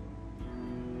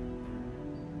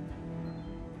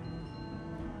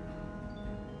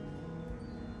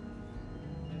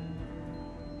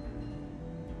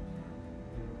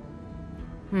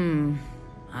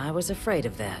 I was afraid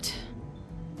of that.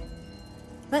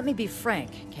 Let me be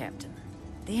frank, Captain.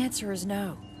 The answer is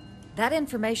no. That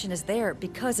information is there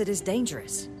because it is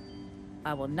dangerous.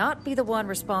 I will not be the one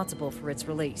responsible for its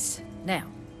release. Now,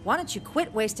 why don't you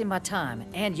quit wasting my time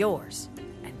and yours,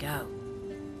 and go?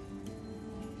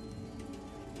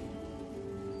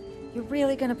 You're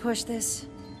really gonna push this?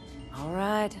 All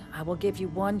right, I will give you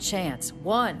one chance,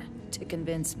 one, to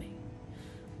convince me.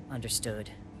 Understood.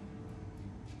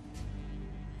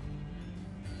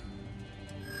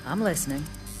 I'm listening.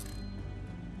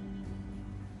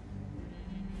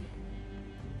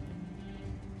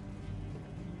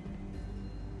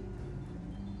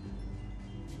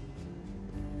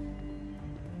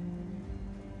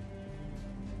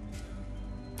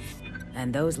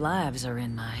 And those lives are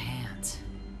in my hands.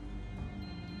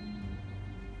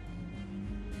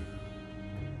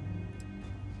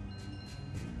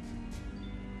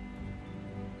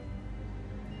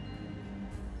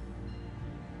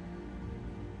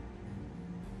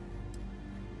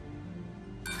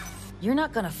 You're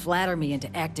not gonna flatter me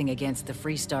into acting against the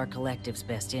Freestar Collective's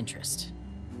best interest.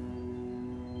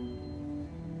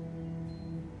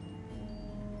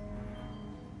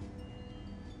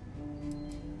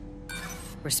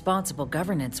 Responsible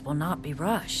governance will not be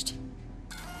rushed.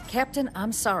 Captain,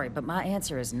 I'm sorry, but my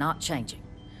answer is not changing.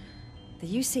 The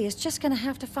UC is just gonna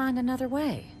have to find another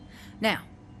way. Now,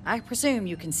 I presume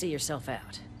you can see yourself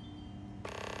out.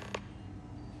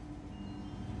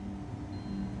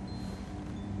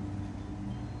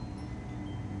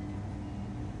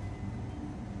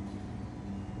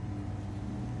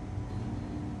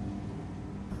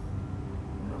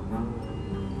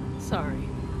 Sorry.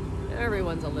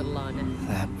 Everyone's a little on it.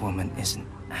 That woman is an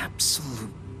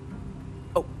absolute...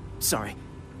 Oh, sorry.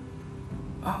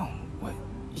 Oh, what?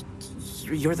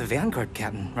 You're the Vanguard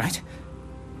captain, right?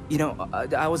 You know,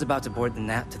 I was about to board the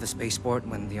Nat to the spaceport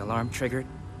when the alarm triggered.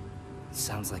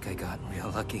 Sounds like I got real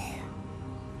lucky.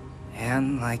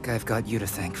 And like I've got you to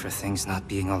thank for things not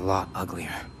being a lot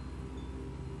uglier.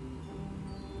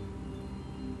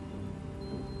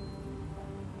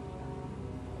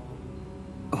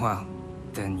 Well,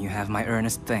 then you have my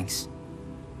earnest thanks.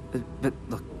 But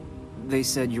look, they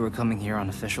said you were coming here on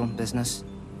official business.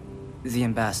 The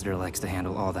ambassador likes to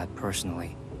handle all that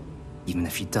personally, even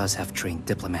if she does have trained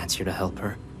diplomats here to help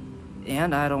her.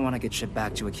 And I don't want to get shipped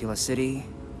back to Aquila City,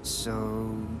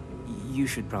 so you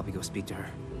should probably go speak to her.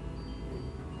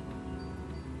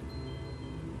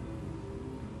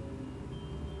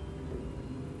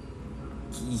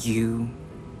 You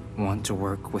want to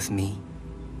work with me?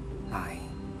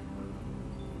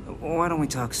 Why don't we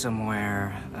talk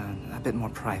somewhere a bit more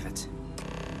private?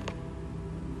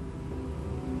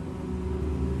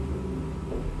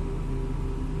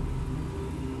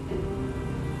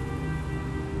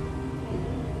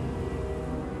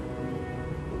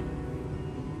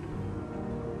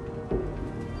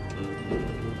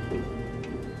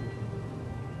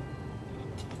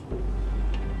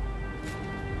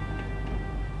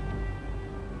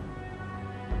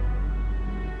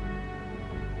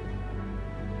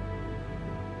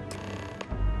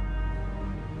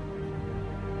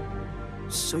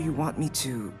 So you want me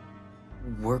to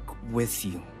work with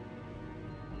you?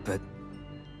 But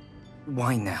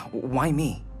why now? Why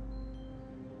me?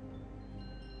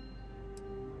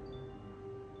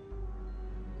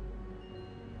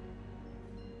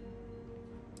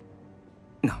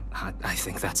 No, I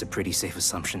think that's a pretty safe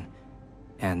assumption.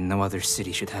 And no other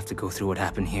city should have to go through what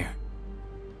happened here.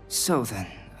 So then,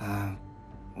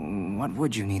 what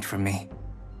would you need from me?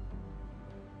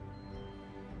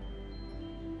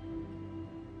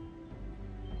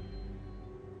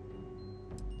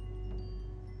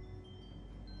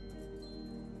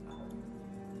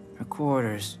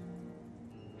 Quarters.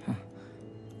 Huh.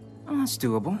 Well, that's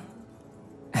doable.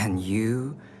 And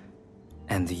you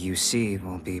and the UC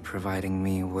will be providing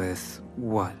me with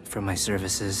what for my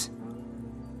services?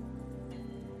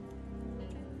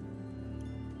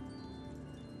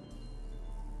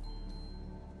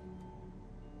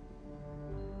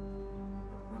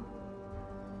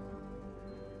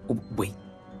 Wait,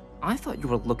 I thought you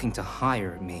were looking to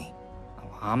hire me.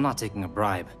 I'm not taking a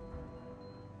bribe.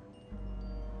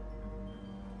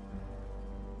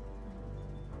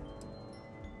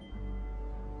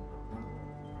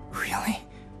 Really?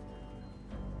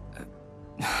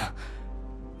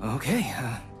 Okay,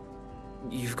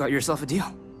 you've got yourself a deal.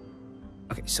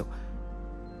 Okay, so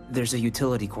there's a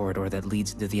utility corridor that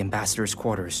leads to the ambassador's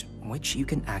quarters, which you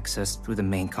can access through the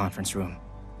main conference room.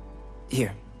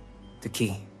 Here, the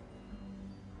key.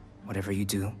 Whatever you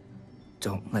do,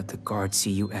 don't let the guards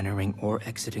see you entering or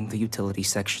exiting the utility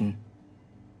section,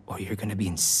 or you're gonna be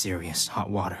in serious hot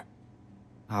water.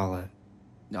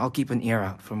 I'll keep an ear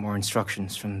out for more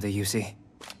instructions from the UC.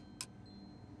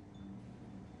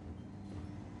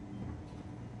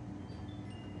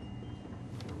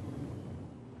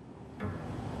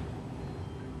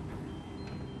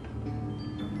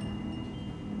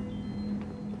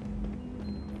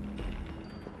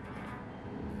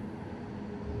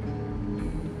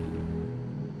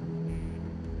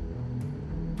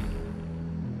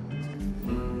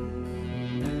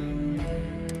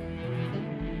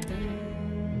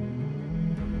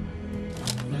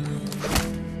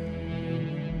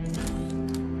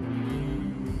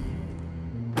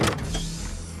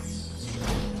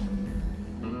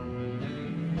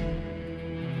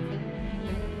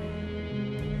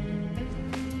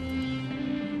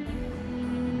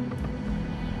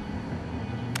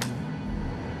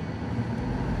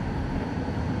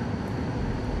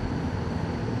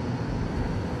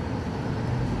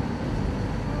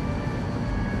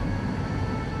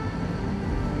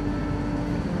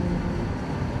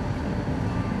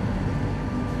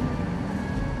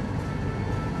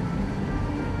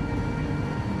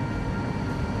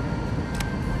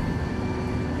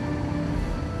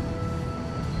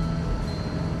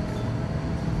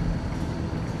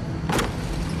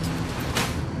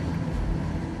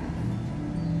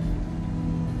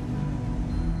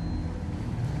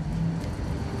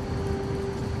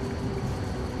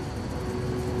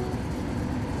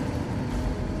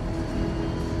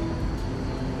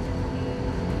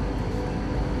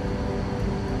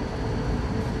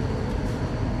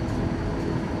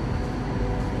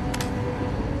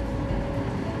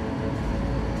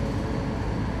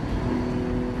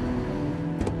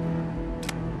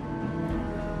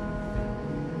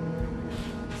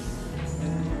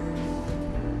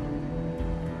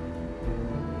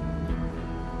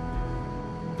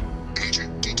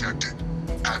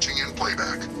 Patching in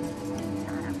playback. Son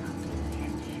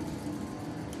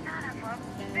of a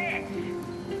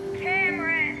bitch!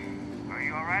 Cameron! Are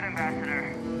you alright,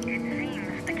 Ambassador? It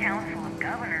seems the Council of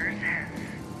Governors has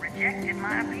rejected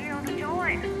my appeal to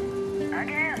join.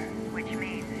 Again. Which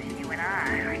means you and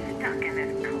I are stuck in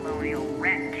this colonial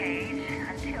rat cage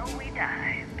until we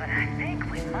die. But I think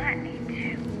we might need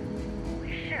to.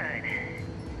 We should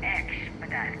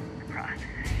expedite the process.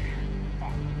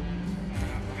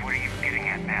 What are you getting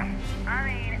at, ma'am? I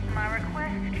mean, my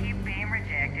requests keep being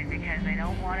rejected because they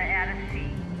don't want to add a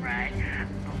seat, right?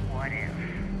 But what if?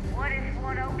 What if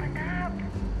one opened up?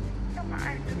 The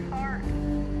lives of heart.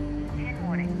 In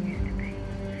what it used to be.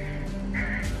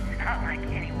 It's not like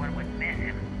anyone would miss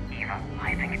him. Eva,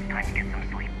 I think it's time to get some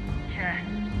sleep. Just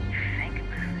think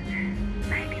about it.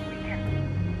 Maybe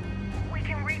we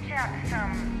can reach out to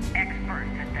some experts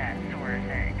at that sort of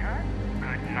thing, huh?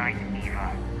 Good night,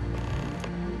 Eva.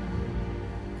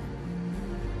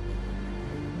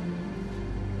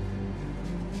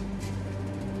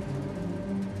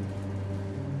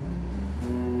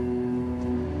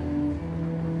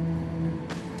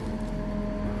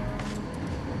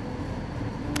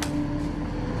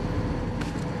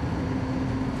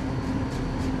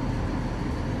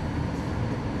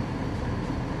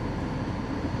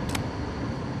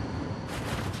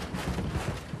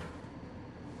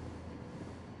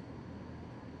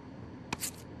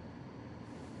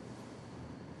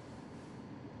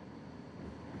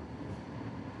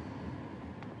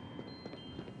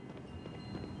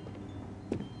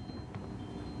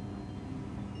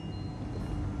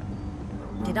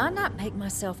 Did I not make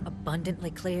myself abundantly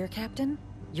clear, Captain?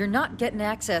 You're not getting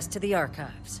access to the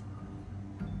archives.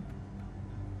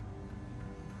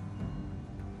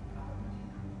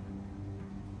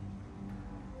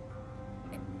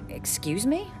 Excuse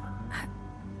me?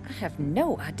 I have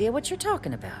no idea what you're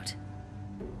talking about.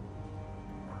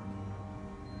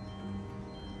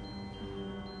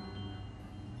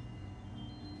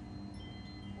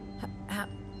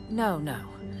 No.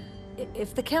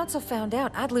 If the Council found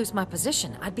out, I'd lose my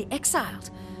position. I'd be exiled.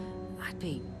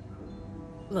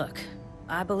 Look,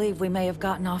 I believe we may have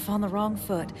gotten off on the wrong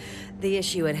foot. The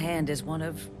issue at hand is one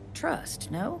of trust,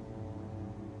 no?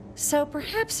 So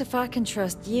perhaps if I can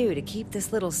trust you to keep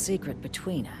this little secret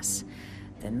between us,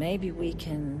 then maybe we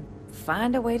can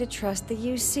find a way to trust the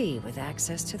UC with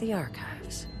access to the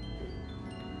archives.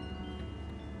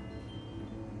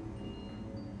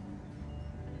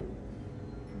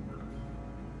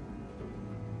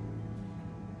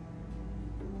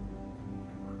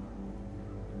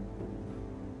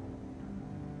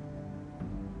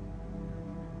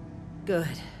 Good.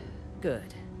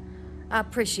 Good. I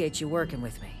appreciate you working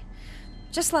with me.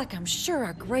 Just like I'm sure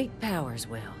our great powers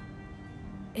will.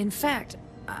 In fact,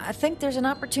 I think there's an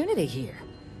opportunity here.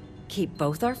 Keep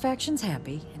both our factions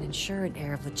happy and ensure an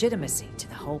air of legitimacy to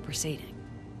the whole proceeding.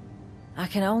 I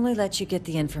can only let you get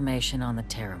the information on the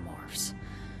Terramorphs.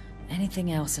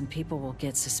 Anything else and people will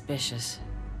get suspicious.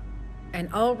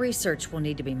 And all research will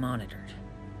need to be monitored.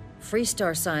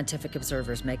 Freestar scientific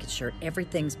observers making sure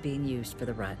everything's being used for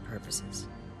the right purposes.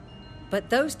 But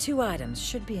those 2 items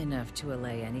should be enough to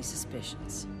allay any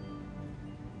suspicions.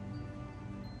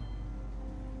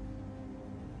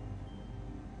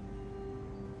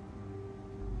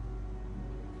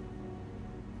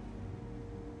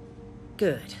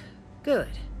 Good. Good.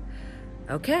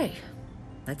 Okay.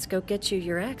 Let's go get you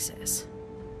your access.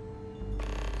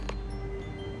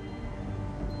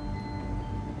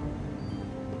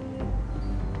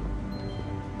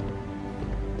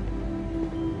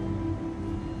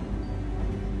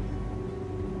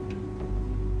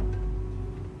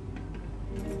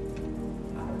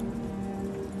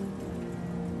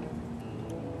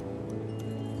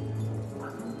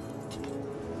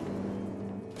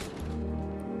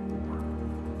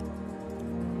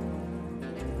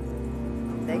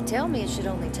 They tell me it should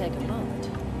only take a moment.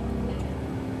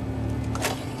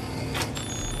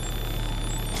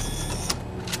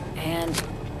 And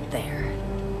there.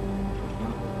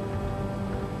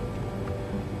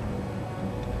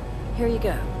 Here you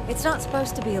go. It's not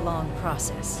supposed to be a long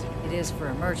process. It is for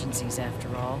emergencies,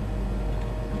 after all.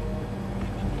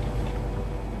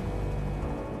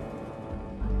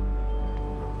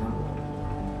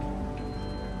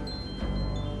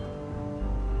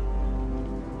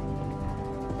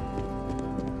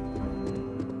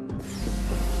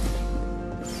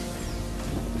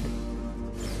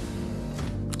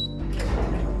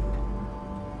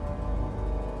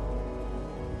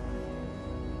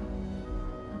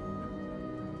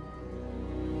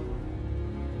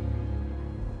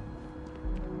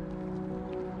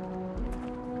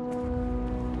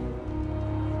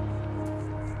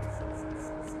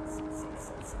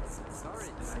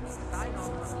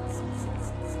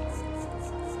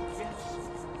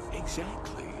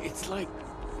 Exactly. It's like...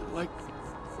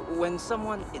 when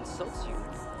someone insults you.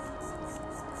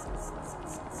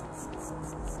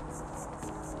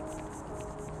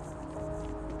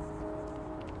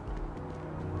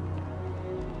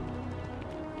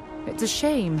 It's a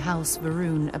shame House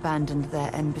Varun abandoned their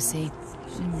embassy.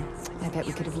 I bet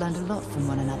we could have learned a lot from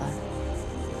one another.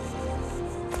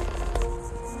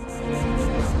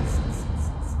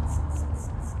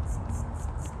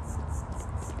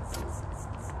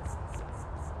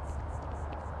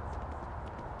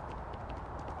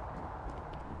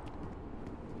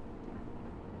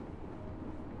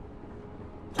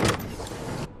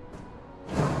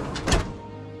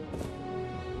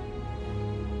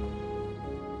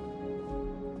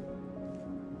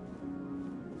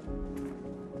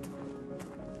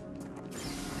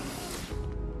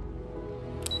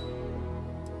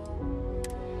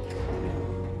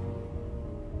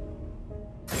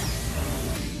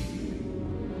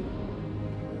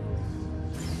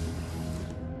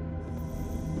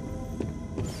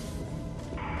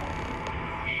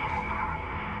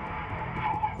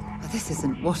 This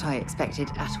isn't what I expected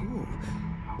at all.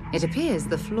 It appears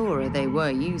the flora they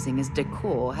were using as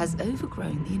decor has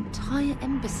overgrown the entire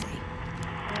embassy.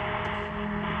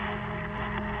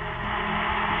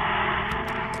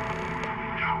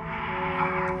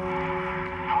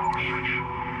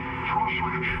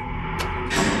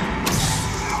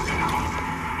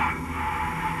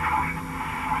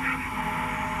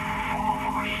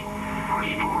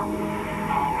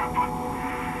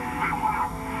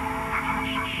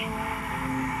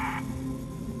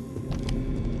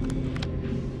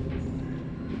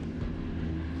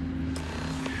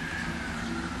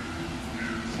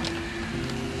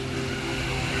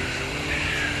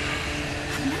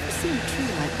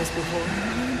 Before in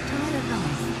my entire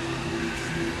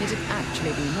life. It'd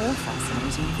actually be more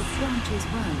fascinating if the branches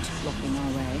weren't blocking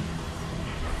our way.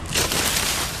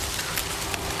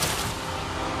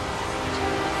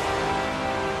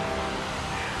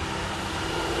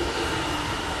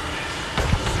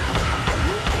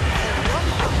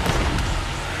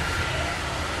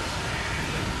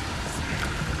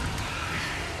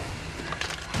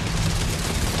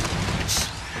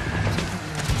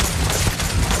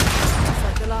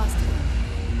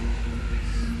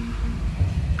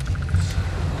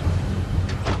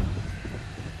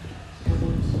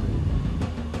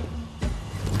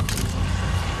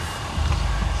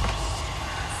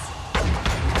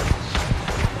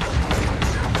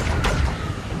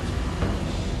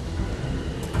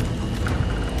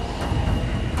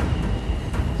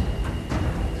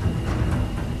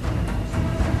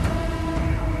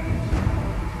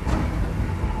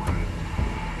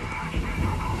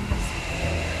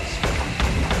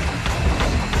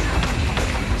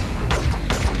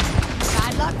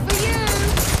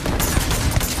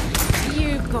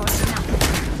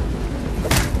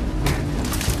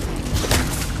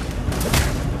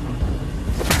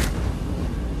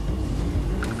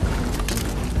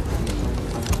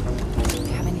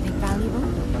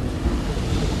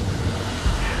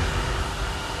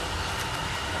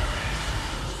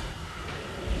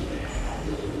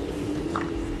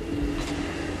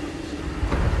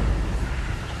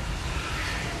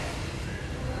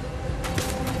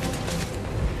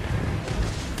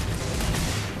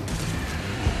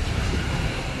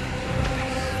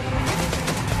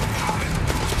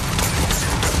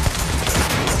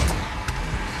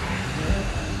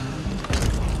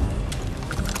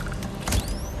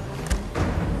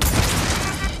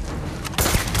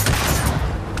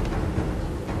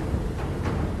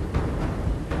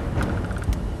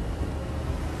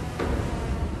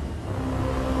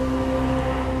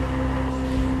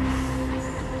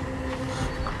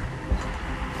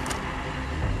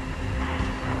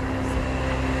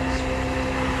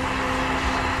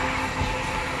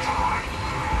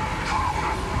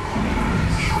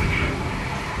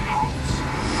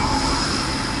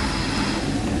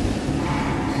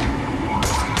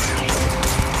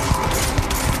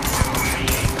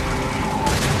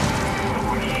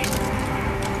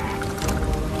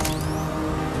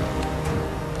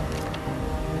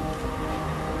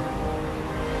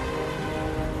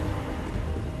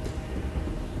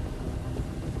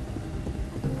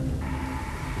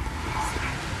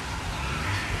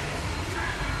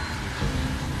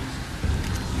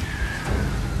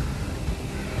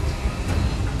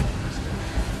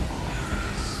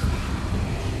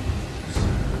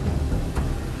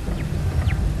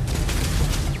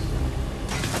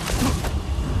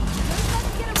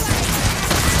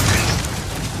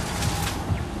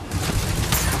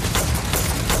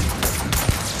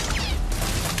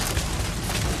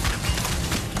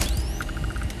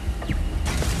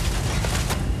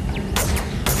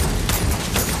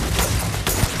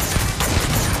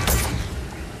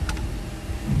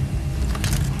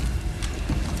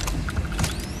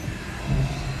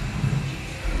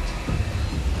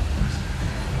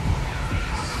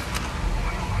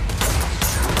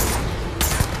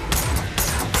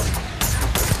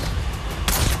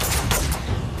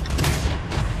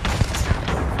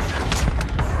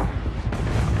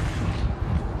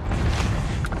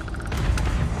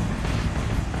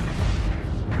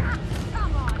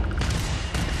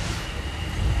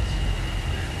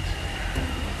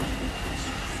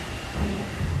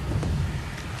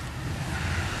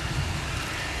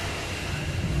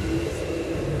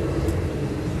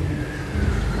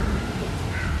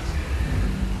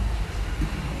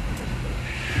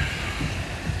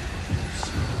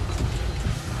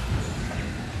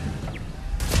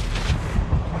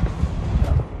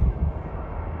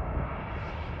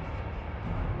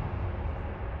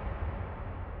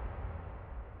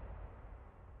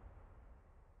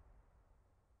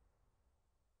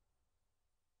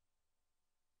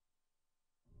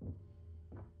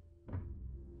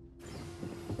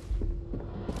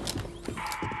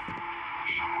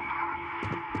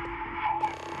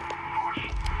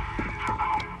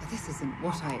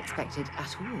 what I expected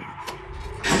at all.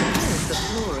 Because the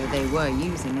flora they were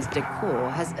using as decor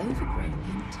has overgrown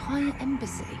the entire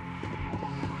embassy.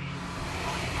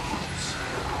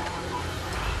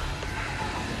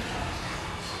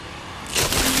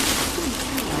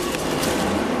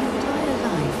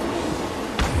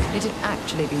 It'd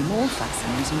actually be more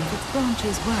fascinating if its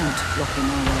branches weren't blocking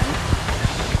our way.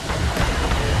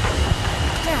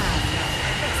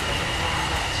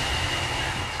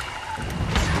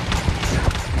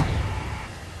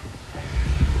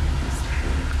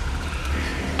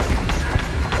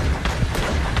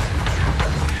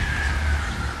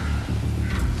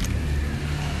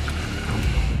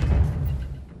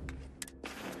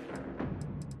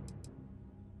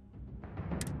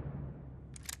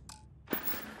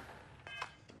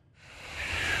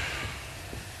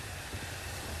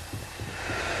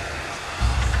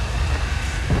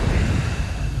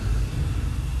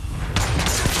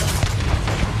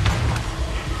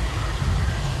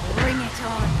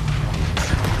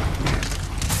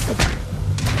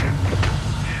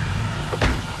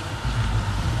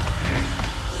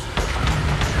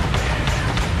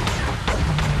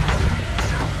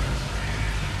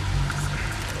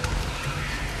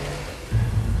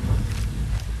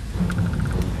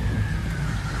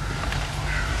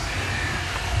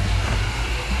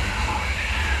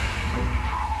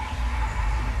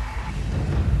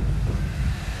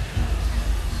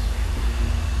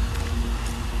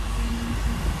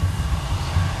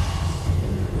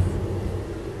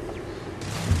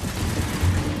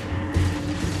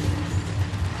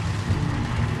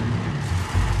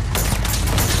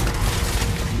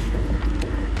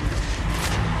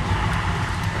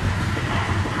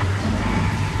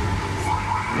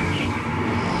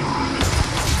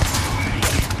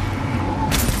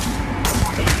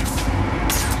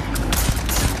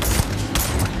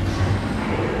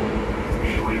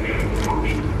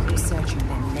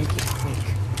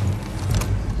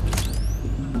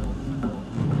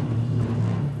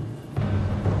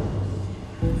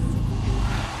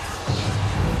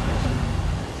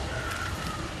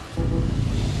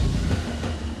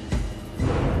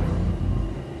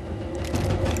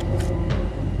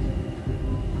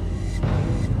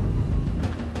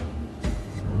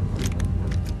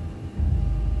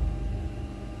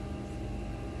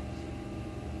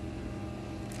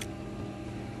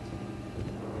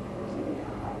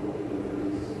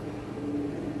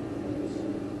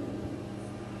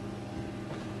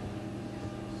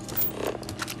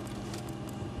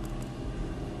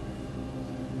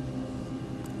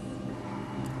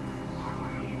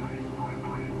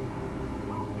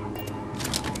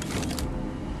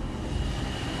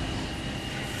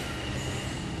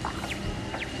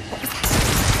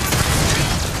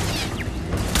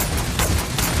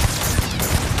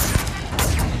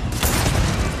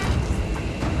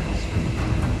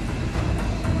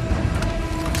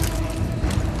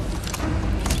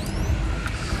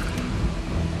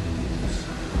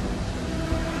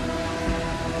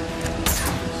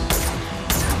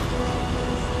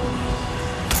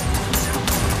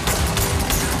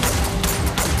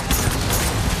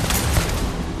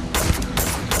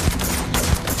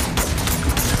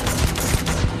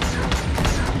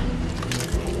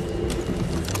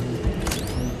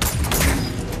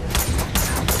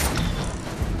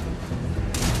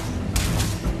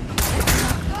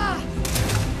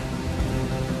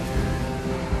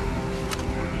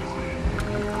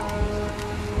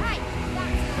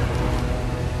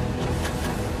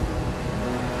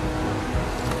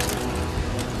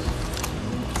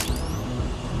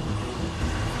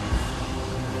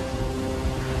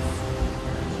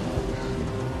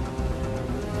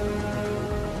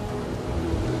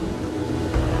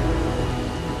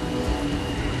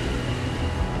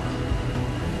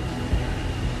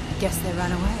 Guess they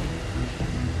ran away.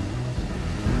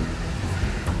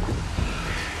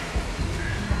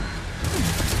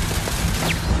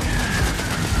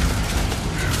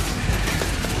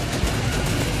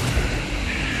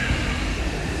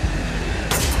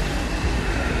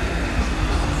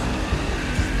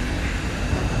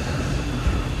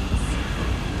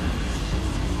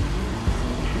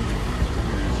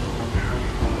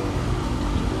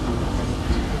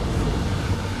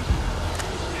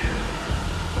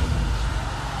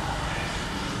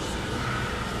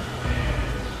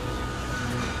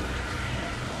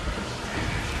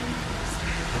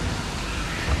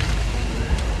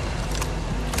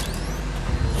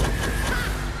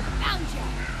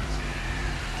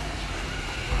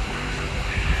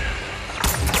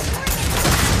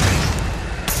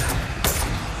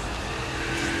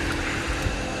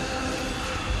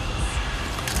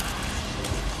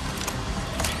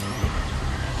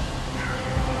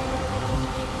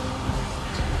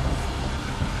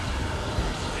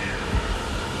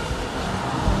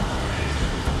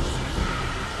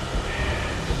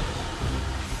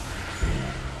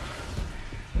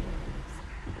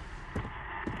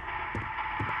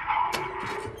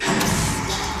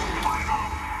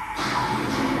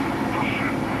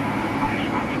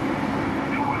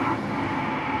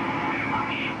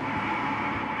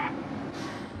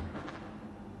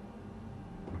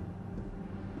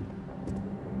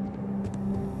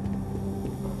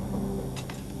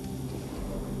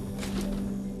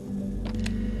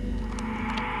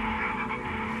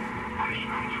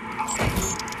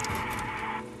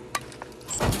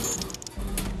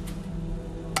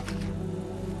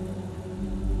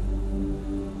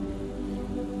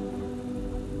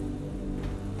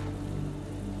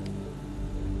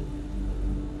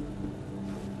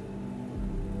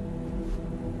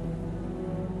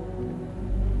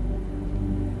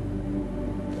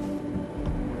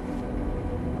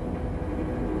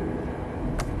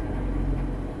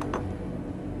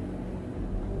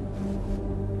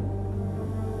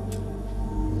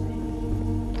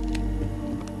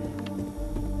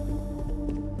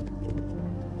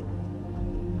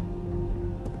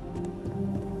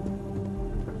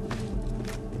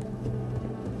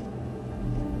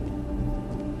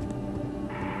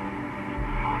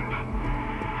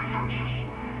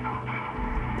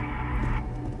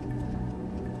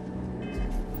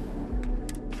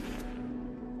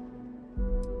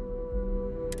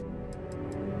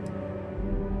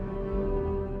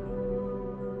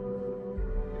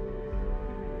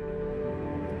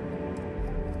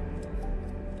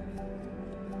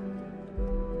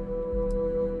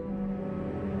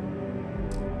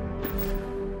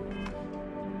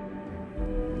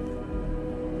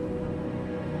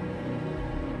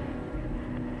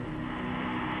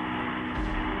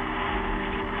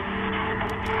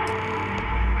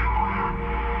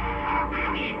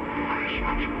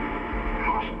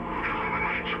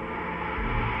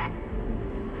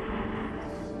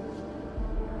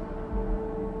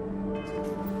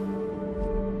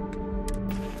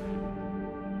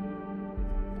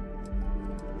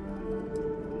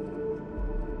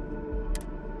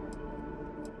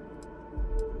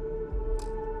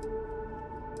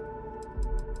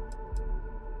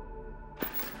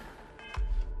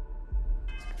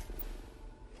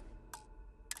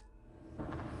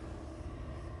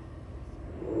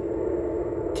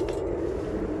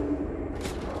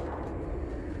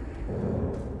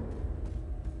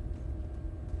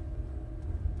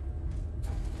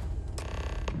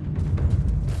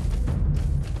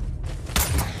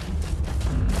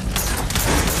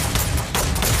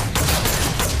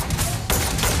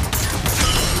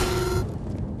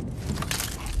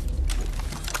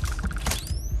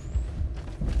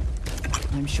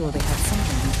 I'm sure they have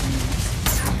something we can use.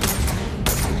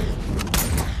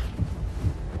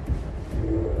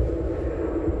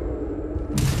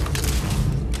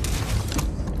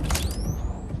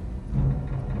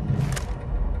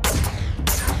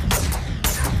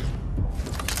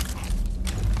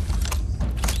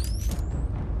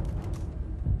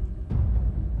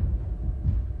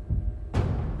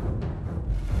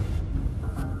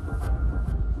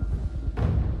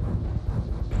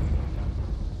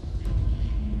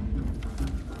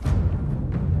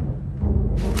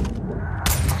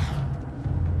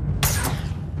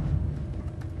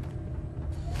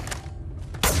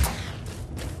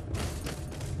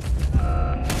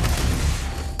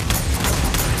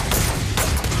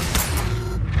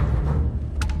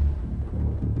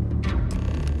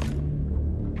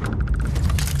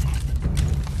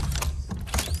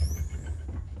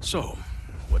 So,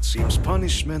 what seems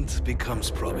punishment becomes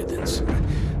providence.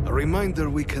 A reminder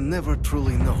we can never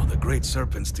truly know the Great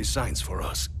Serpent's designs for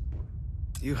us.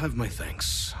 You have my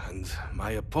thanks, and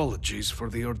my apologies for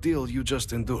the ordeal you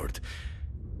just endured.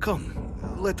 Come,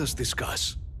 let us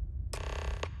discuss.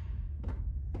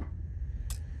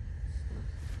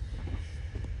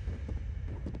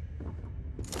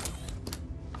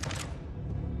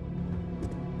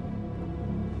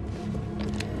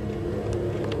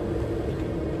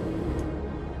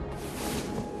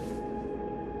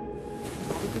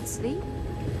 Sleep?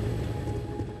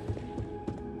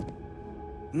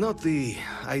 Not the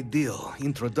ideal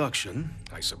introduction,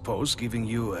 I suppose, giving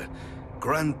you a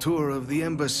grand tour of the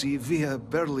embassy via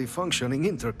barely functioning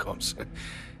intercoms.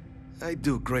 I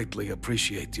do greatly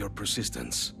appreciate your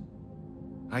persistence.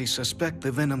 I suspect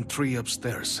the Venom tree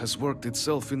upstairs has worked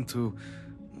itself into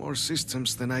more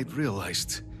systems than I'd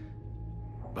realized.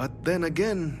 But then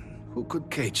again, who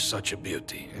could cage such a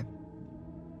beauty? Eh?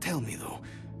 Tell me though,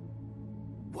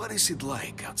 what is it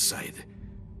like outside?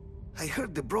 I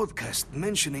heard the broadcast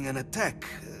mentioning an attack.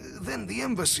 Then the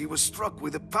embassy was struck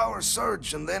with a power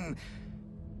surge and then...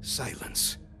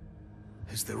 silence.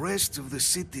 Has the rest of the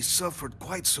city suffered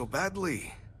quite so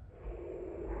badly?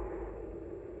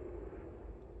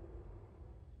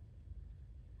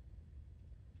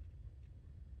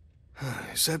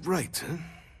 Is that right, huh?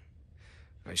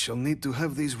 I shall need to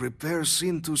have these repairs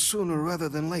seen to sooner rather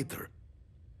than later.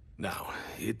 Now,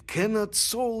 it cannot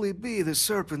solely be the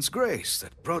Serpent's grace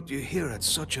that brought you here at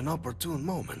such an opportune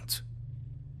moment.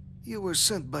 You were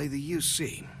sent by the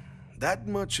UC. That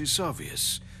much is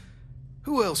obvious.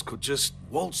 Who else could just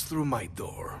waltz through my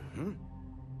door,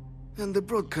 And the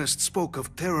broadcast spoke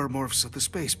of terror morphs at the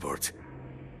spaceport.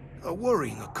 A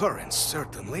worrying occurrence,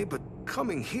 certainly, but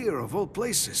coming here of all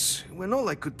places, when all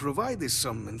I could provide is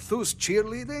some enthused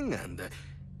cheerleading and...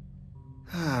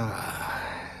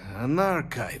 an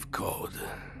archive code.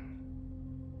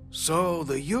 So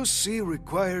the UC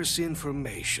requires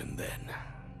information, then.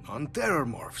 On terror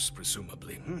morphs,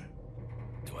 presumably,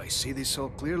 Do I see this all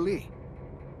clearly?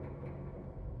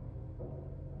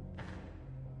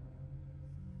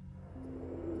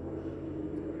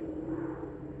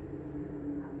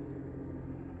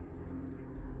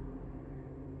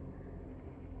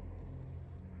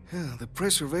 The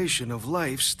preservation of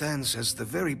life stands as the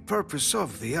very purpose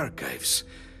of the archives.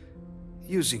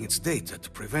 Using its data to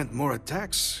prevent more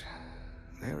attacks,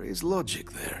 there is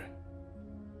logic there.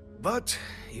 But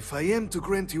if I am to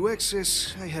grant you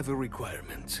access, I have a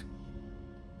requirement.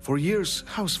 For years,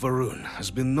 House Varun has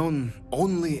been known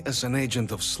only as an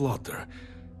agent of slaughter.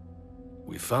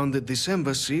 We founded this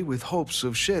embassy with hopes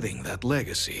of shedding that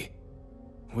legacy,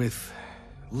 with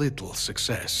little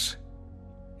success.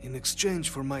 In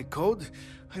exchange for my code,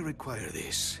 I require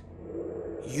this.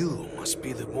 You must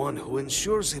be the one who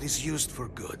ensures it is used for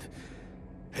good.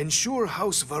 Ensure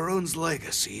House Varun's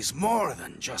legacy is more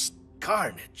than just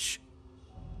carnage.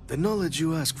 The knowledge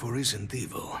you ask for isn't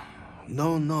evil.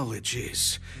 No knowledge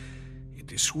is.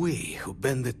 It is we who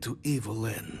bend it to evil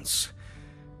ends.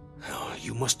 Oh,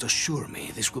 you must assure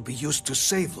me this will be used to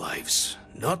save lives,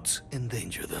 not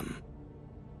endanger them.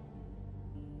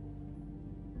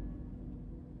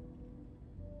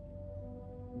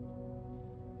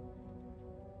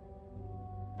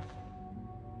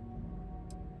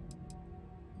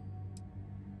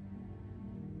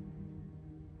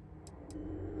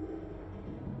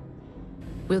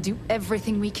 We'll do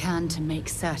everything we can to make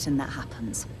certain that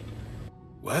happens.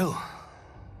 Well,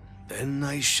 then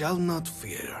I shall not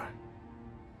fear.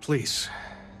 Please,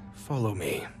 follow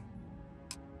me.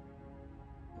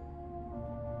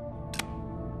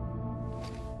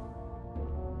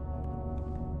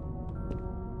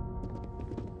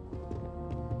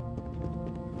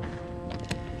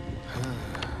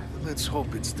 Let's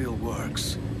hope it still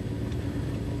works.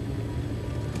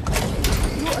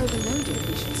 You're overloaded.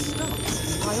 We should stop.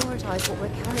 Prioritize what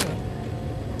we're carrying.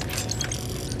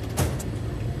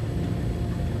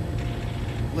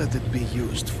 Let it be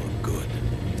used for good.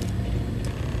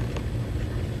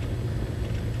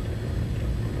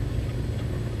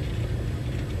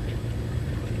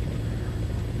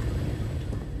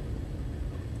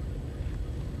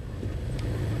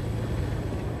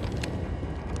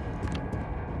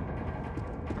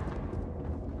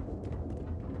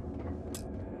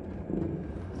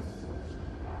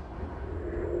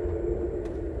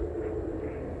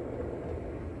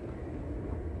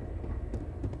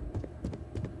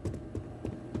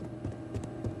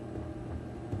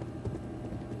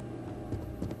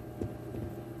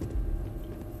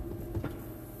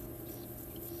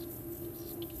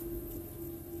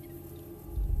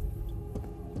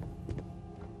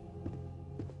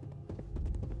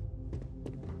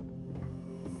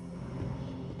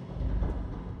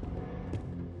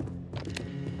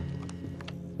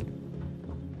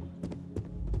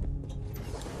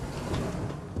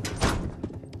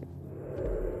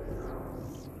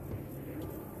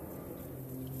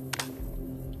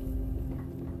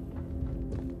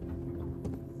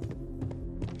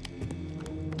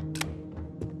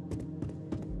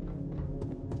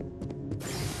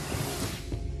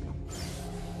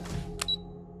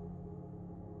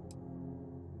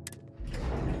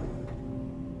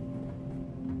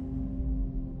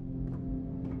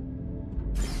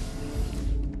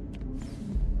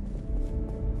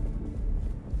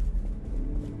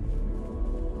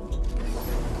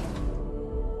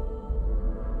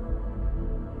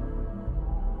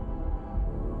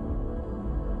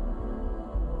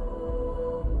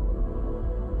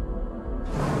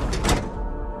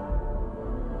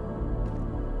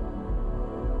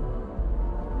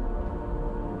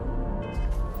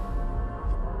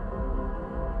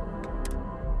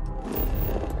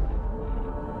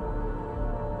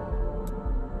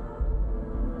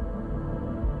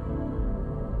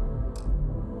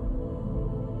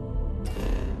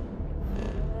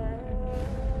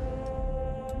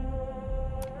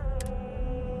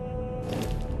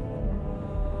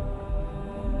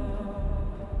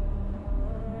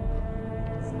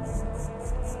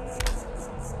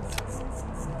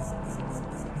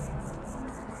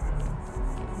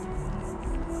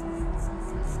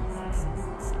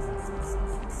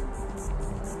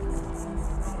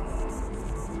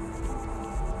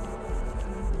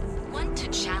 Want to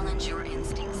challenge your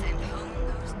instincts and hone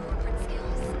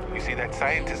See that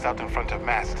scientist out in front of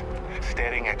mast,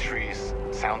 staring at trees,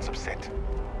 sounds upset.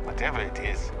 Whatever it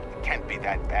is, it can't be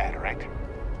that bad, right?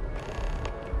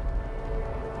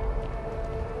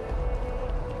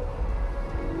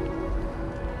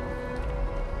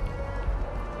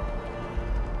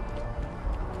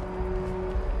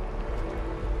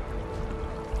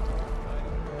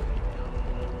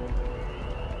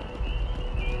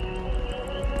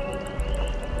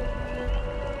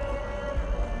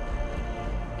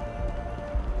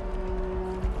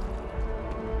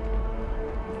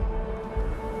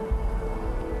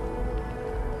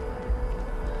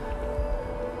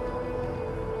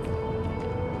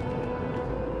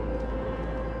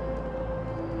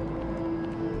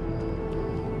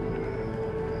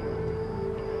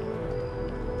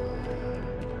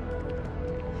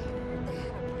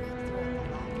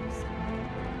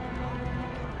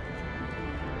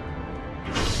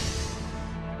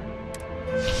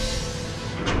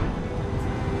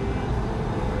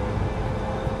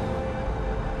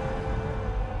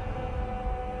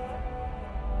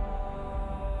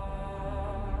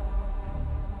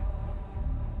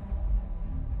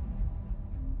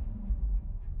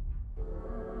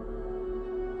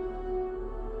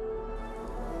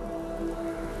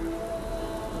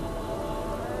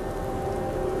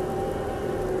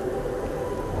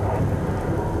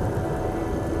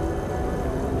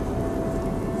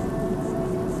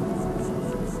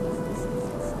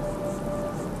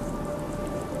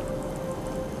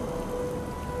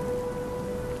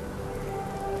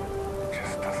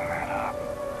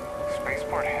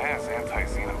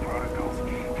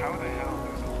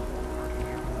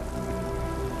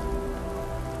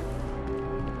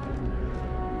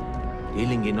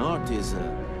 Dealing in art is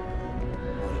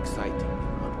more exciting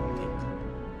than one would think.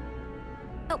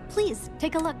 Oh, please,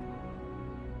 take a look.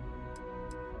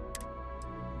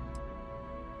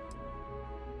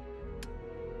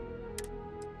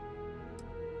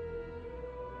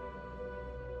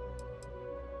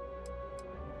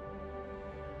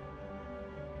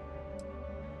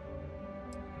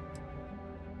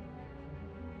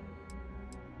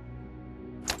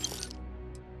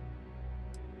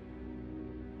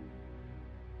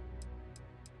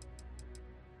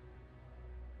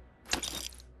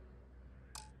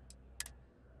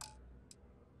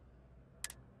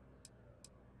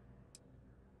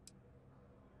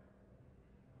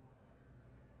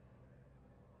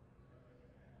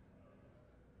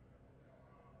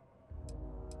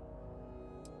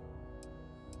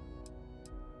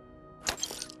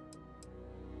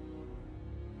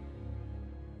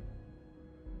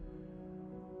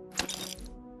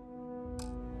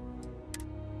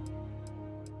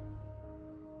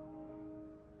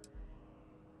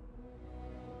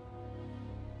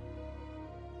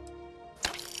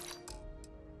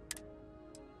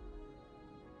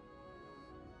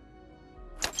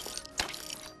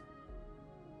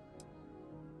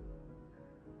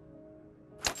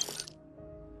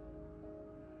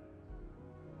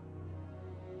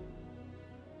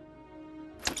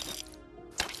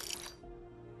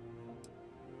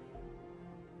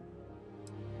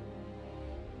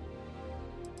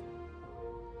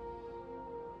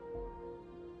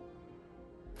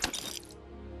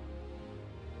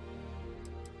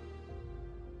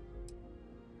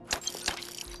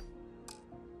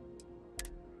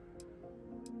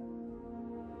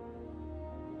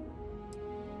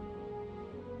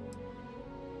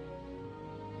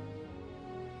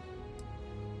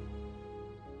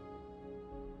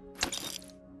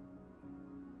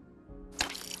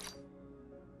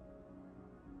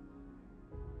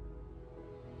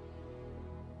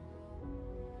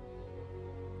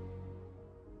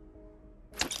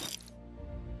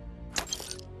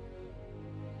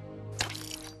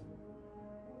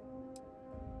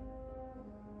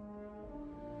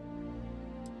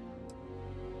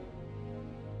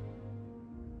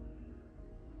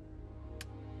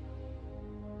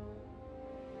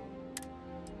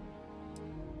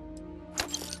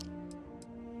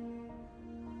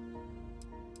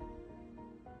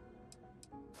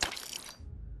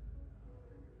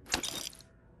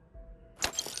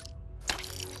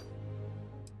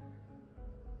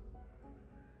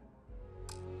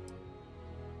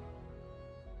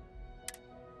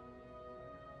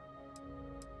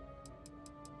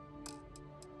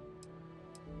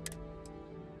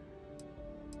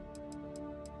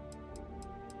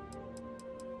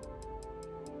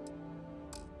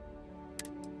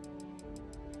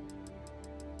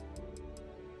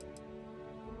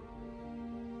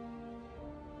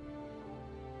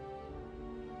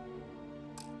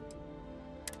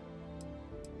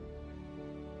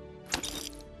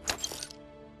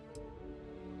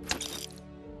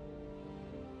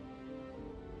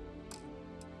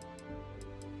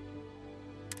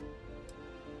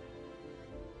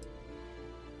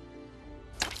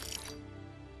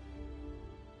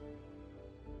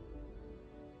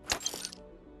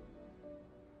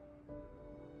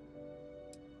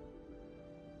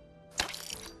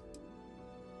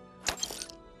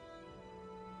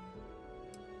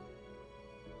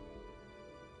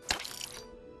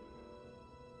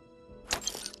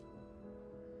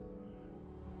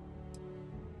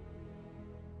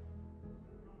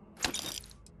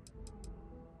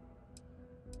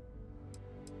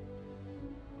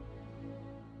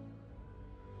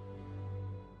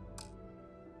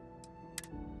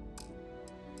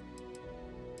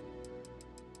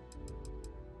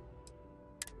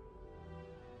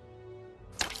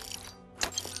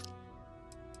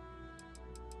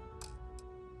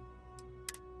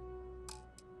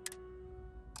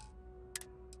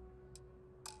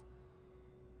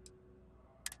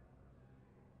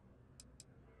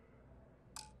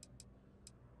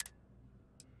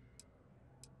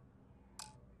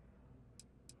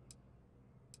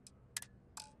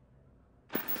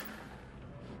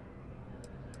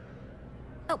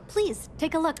 Oh, please,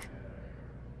 take a look.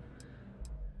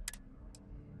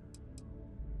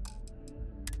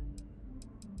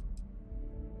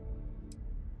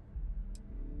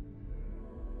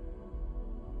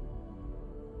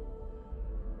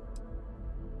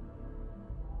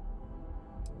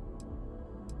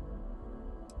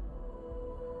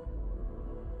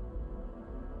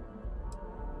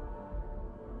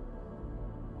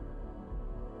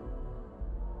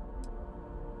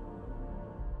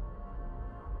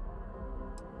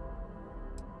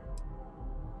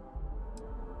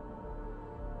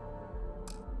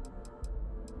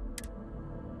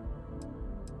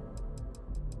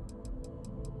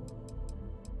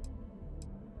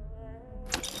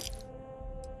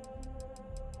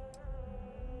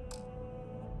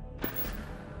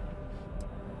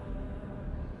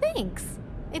 Thanks.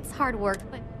 It's hard work,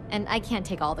 and I can't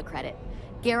take all the credit.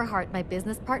 Gerhardt, my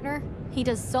business partner, he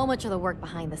does so much of the work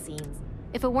behind the scenes.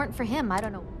 If it weren't for him, I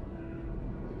don't know.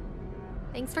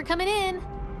 Thanks for coming in.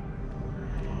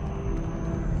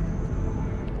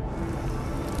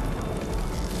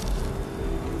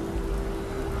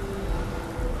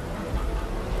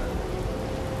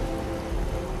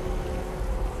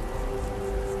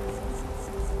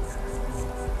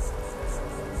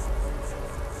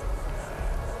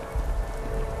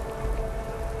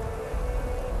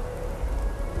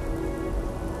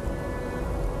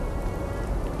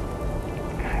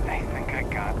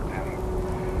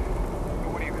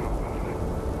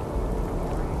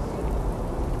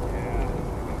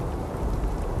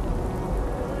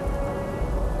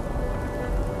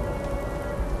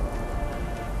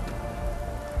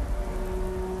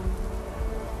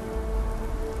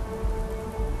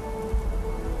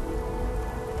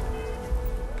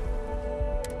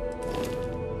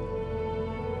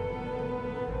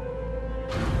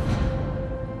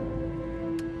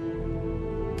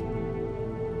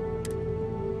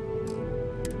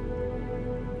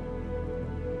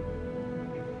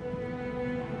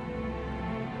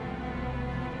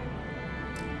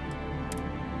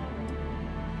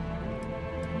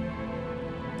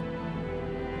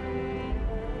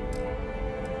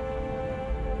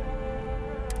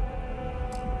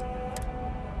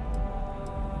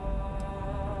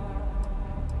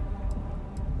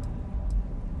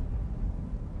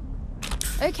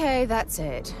 Okay, that's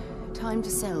it. Time to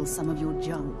sell some of your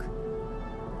junk.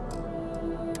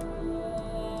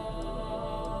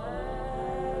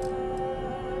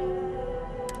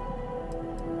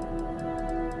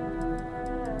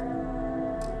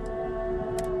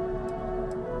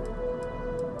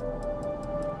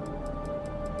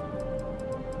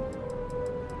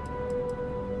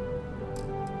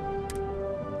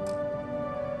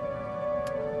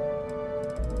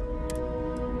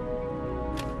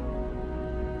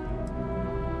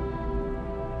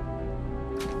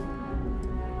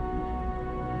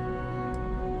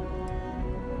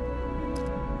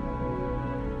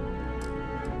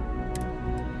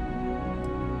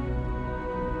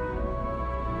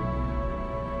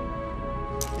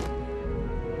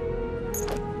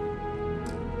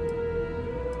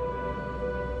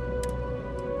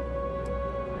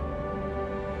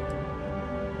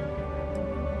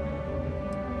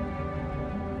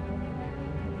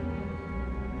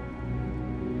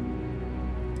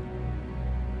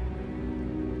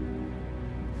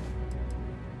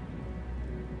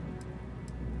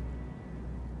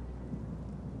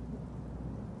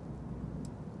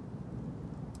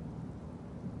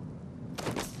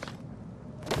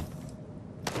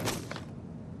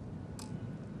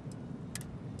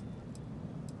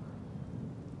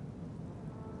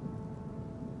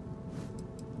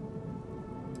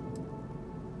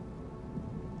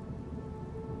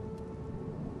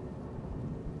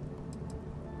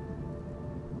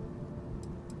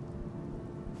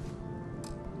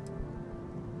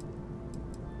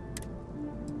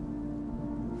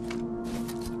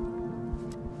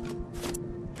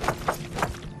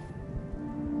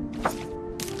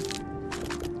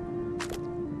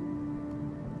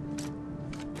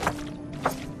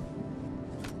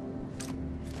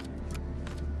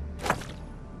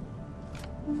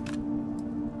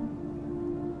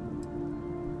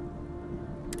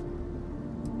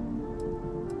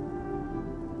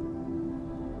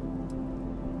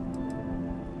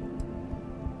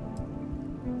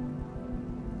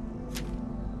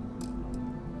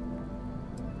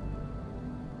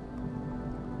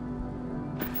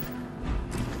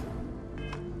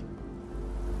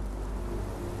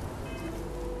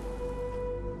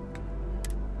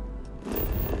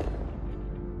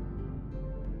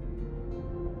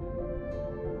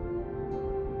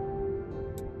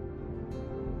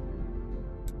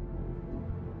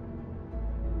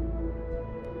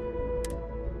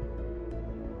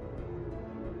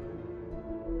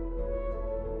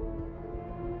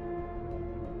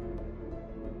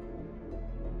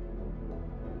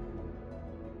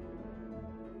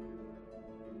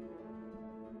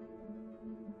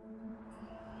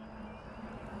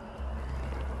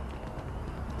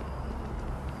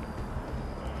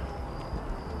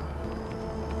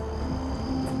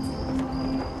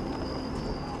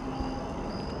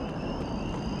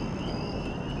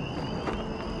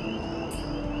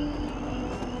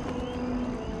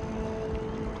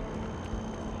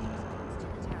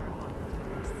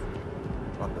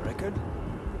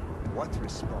 What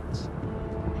response?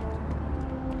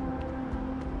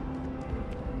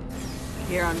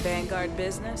 Here on Vanguard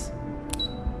business?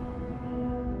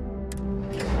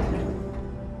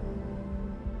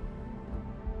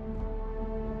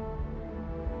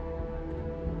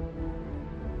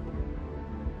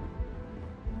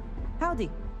 Howdy.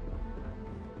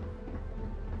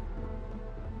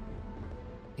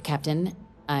 Captain,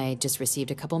 I just received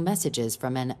a couple messages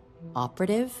from an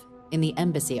operative in the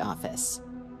embassy office.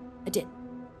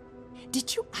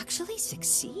 Did you actually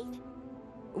succeed?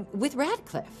 With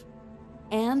Radcliffe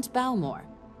and Balmore.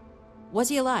 Was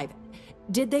he alive?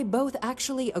 Did they both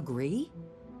actually agree?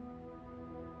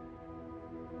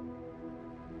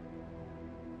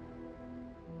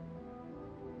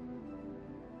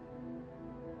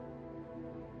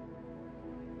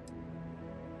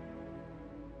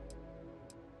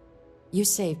 You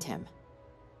saved him.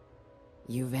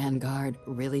 You Vanguard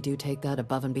really do take that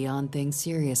above and beyond thing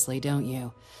seriously, don't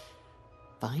you?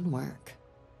 Fine work.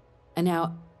 And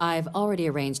now, I've already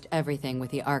arranged everything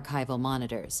with the archival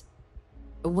monitors.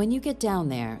 When you get down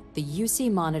there, the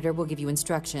UC monitor will give you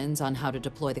instructions on how to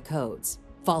deploy the codes.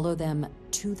 Follow them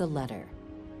to the letter.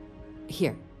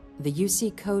 Here, the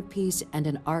UC code piece and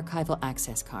an archival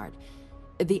access card.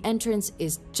 The entrance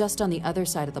is just on the other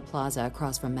side of the plaza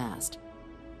across from Mast.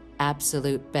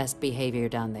 Absolute best behavior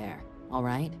down there, all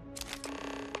right?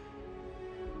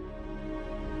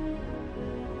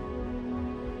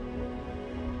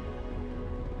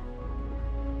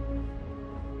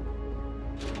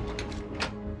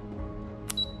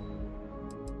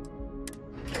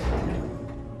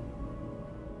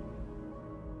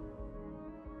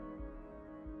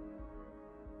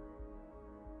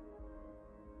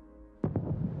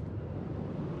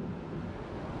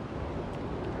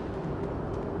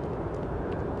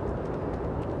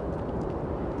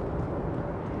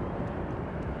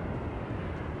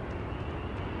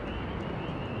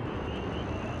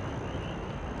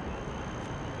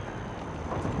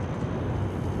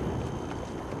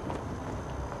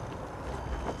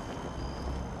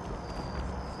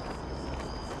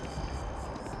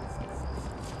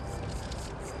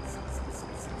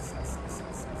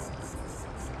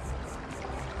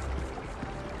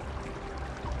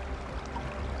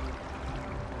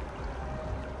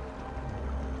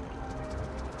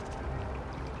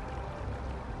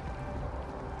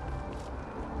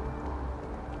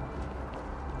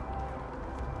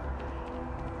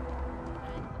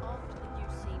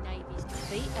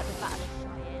 Feet at the Battle of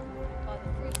Cheyenne by the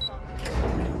Free Star.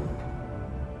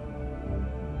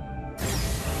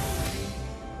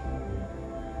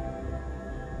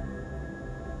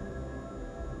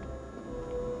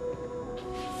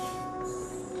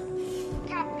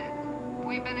 Captain,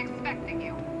 we've been expecting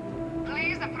you.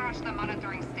 Please approach the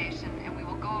monitoring station and we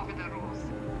will go over the rules.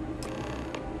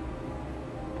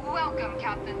 Welcome,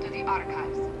 Captain, to the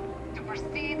Archives. To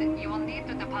proceed, you will need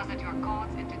to deposit your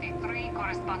codes into the 3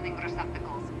 corresponding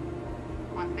receptacles.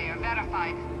 Once they are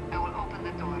verified, I will open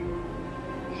the door.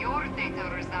 Your data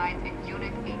resides in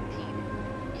Unit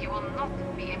 18. You will not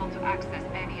be able to access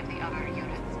any of the other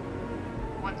units.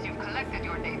 Once you've collected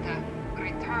your data,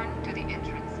 return to the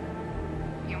entrance.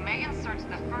 You may insert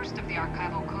the first of the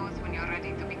archival codes when you're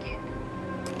ready to begin.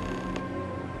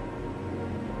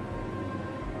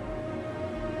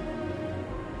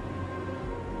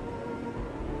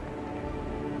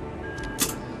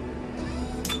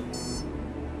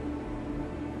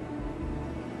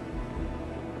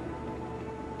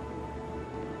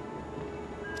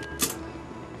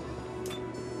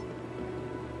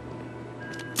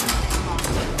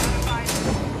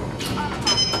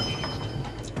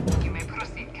 You may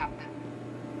proceed, Captain.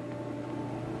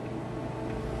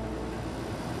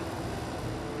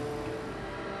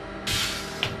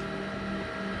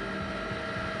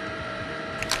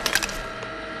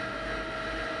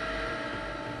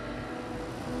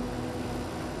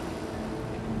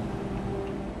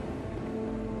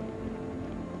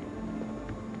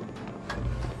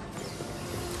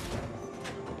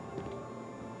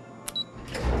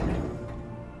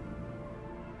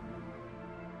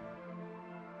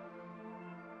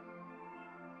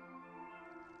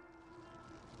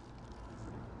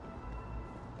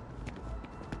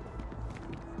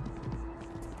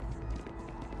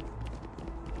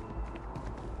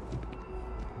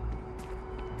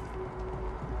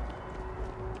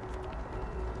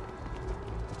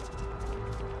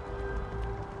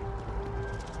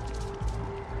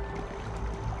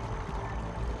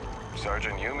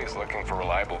 Sergeant Yumi's looking for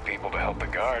reliable people to help the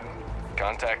guard.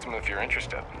 Contact him if you're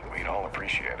interested. We'd all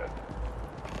appreciate it.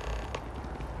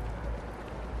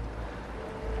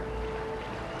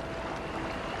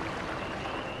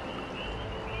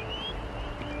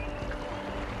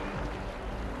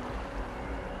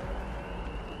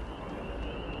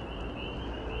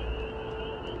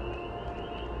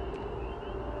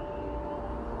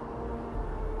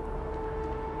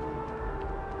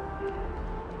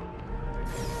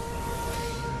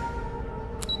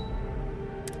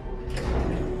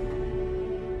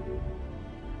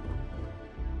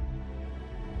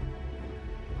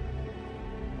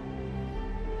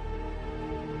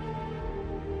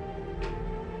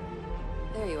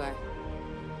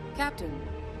 Captain.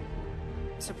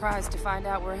 Surprised to find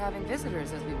out we're having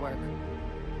visitors as we work.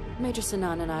 Major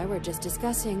Sinan and I were just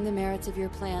discussing the merits of your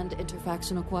planned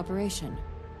interfactional cooperation.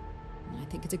 I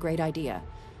think it's a great idea.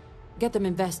 Get them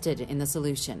invested in the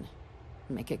solution.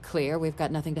 Make it clear we've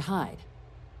got nothing to hide.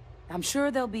 I'm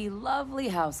sure they'll be lovely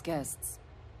house guests.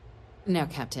 Now,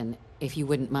 Captain, if you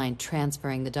wouldn't mind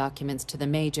transferring the documents to the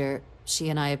Major, she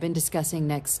and I have been discussing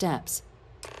next steps.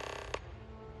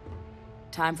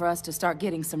 Time for us to start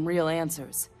getting some real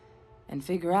answers, and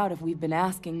figure out if we've been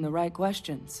asking the right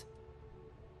questions.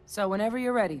 So whenever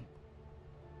you're ready.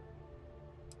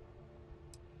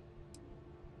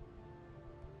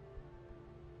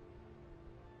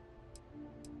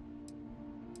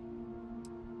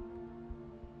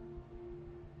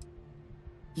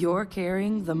 You're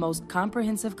carrying the most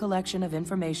comprehensive collection of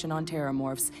information on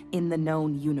Terramorphs in the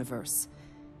known universe.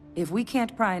 If we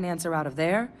can't pry an answer out of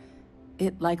there,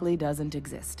 it likely doesn't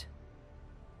exist.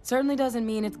 Certainly doesn't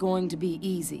mean it's going to be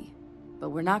easy,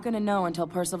 but we're not going to know until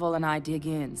Percival and I dig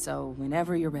in, so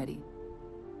whenever you're ready.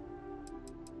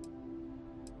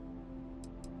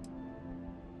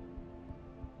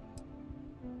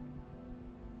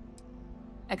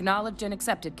 Acknowledged and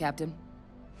accepted, Captain.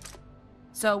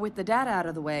 So with the data out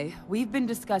of the way, we've been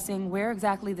discussing where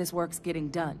exactly this work's getting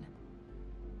done.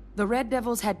 The Red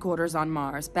Devil's headquarters on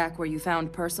Mars, back where you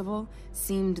found Percival,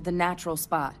 seemed the natural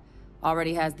spot.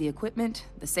 Already has the equipment,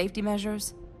 the safety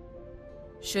measures.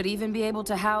 Should even be able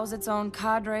to house its own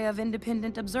cadre of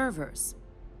independent observers.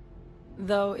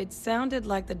 Though it sounded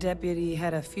like the deputy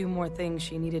had a few more things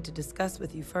she needed to discuss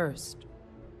with you first.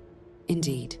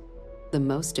 Indeed. The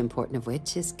most important of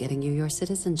which is getting you your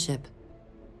citizenship.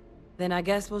 Then I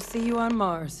guess we'll see you on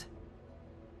Mars.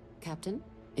 Captain,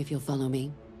 if you'll follow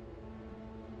me.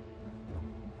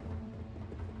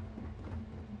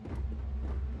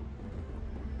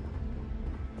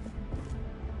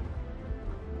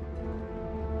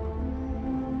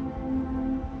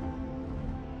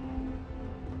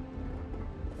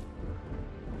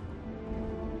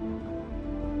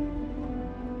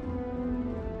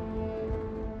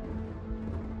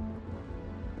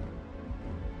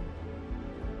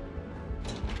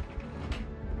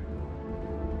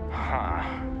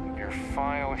 Your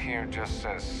file here just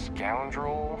says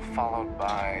scoundrel, followed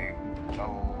by a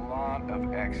lot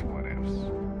of expletives.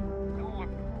 Look,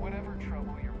 whatever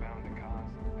trouble you're bound to cause,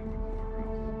 do it or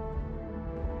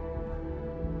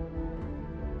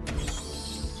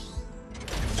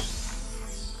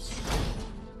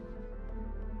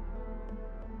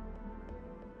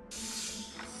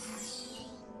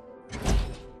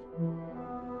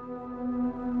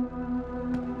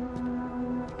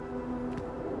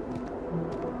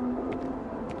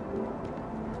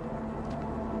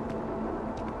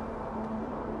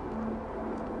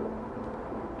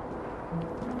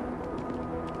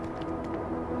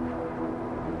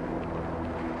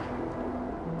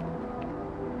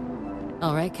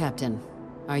All right, Captain.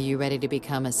 Are you ready to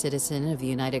become a citizen of the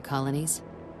United Colonies?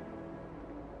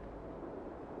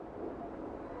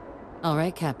 All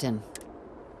right, Captain.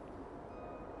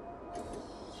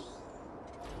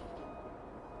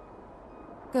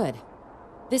 Good.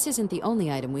 This isn't the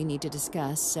only item we need to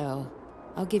discuss, so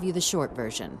I'll give you the short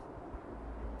version.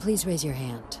 Please raise your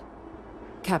hand.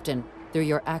 Captain, through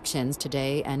your actions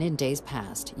today and in days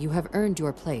past, you have earned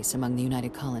your place among the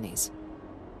United Colonies.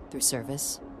 Through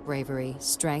service, bravery,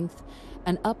 strength,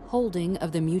 and upholding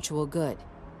of the mutual good.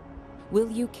 Will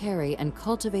you carry and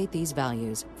cultivate these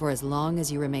values for as long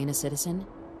as you remain a citizen?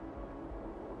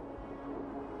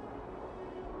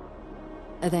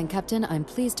 Then, Captain, I'm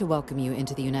pleased to welcome you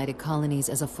into the United Colonies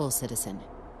as a full citizen.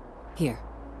 Here,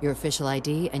 your official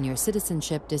ID and your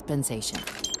citizenship dispensation.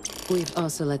 We've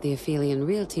also let the Aphelion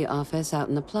Realty office out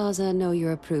in the plaza know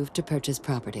you're approved to purchase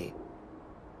property.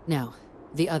 Now,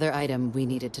 the other item we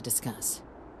needed to discuss.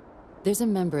 There's a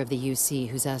member of the UC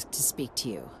who's asked to speak to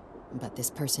you, but this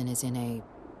person is in a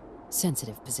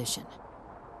sensitive position.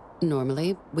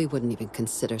 Normally, we wouldn't even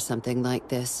consider something like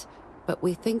this, but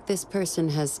we think this person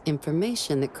has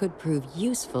information that could prove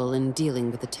useful in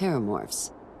dealing with the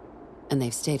Terramorphs. And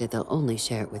they've stated they'll only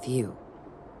share it with you.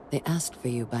 They asked for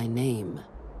you by name.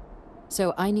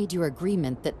 So I need your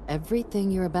agreement that everything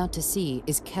you're about to see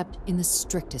is kept in the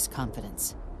strictest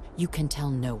confidence. You can tell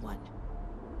no one.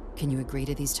 Can you agree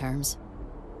to these terms?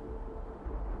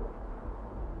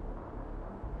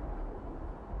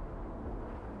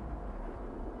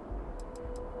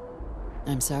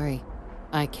 I'm sorry.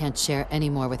 I can't share any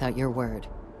more without your word.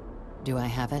 Do I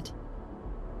have it?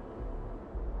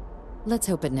 Let's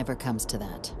hope it never comes to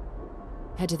that.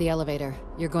 Head to the elevator.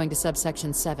 You're going to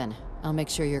subsection 7. I'll make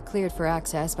sure you're cleared for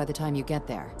access by the time you get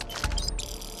there.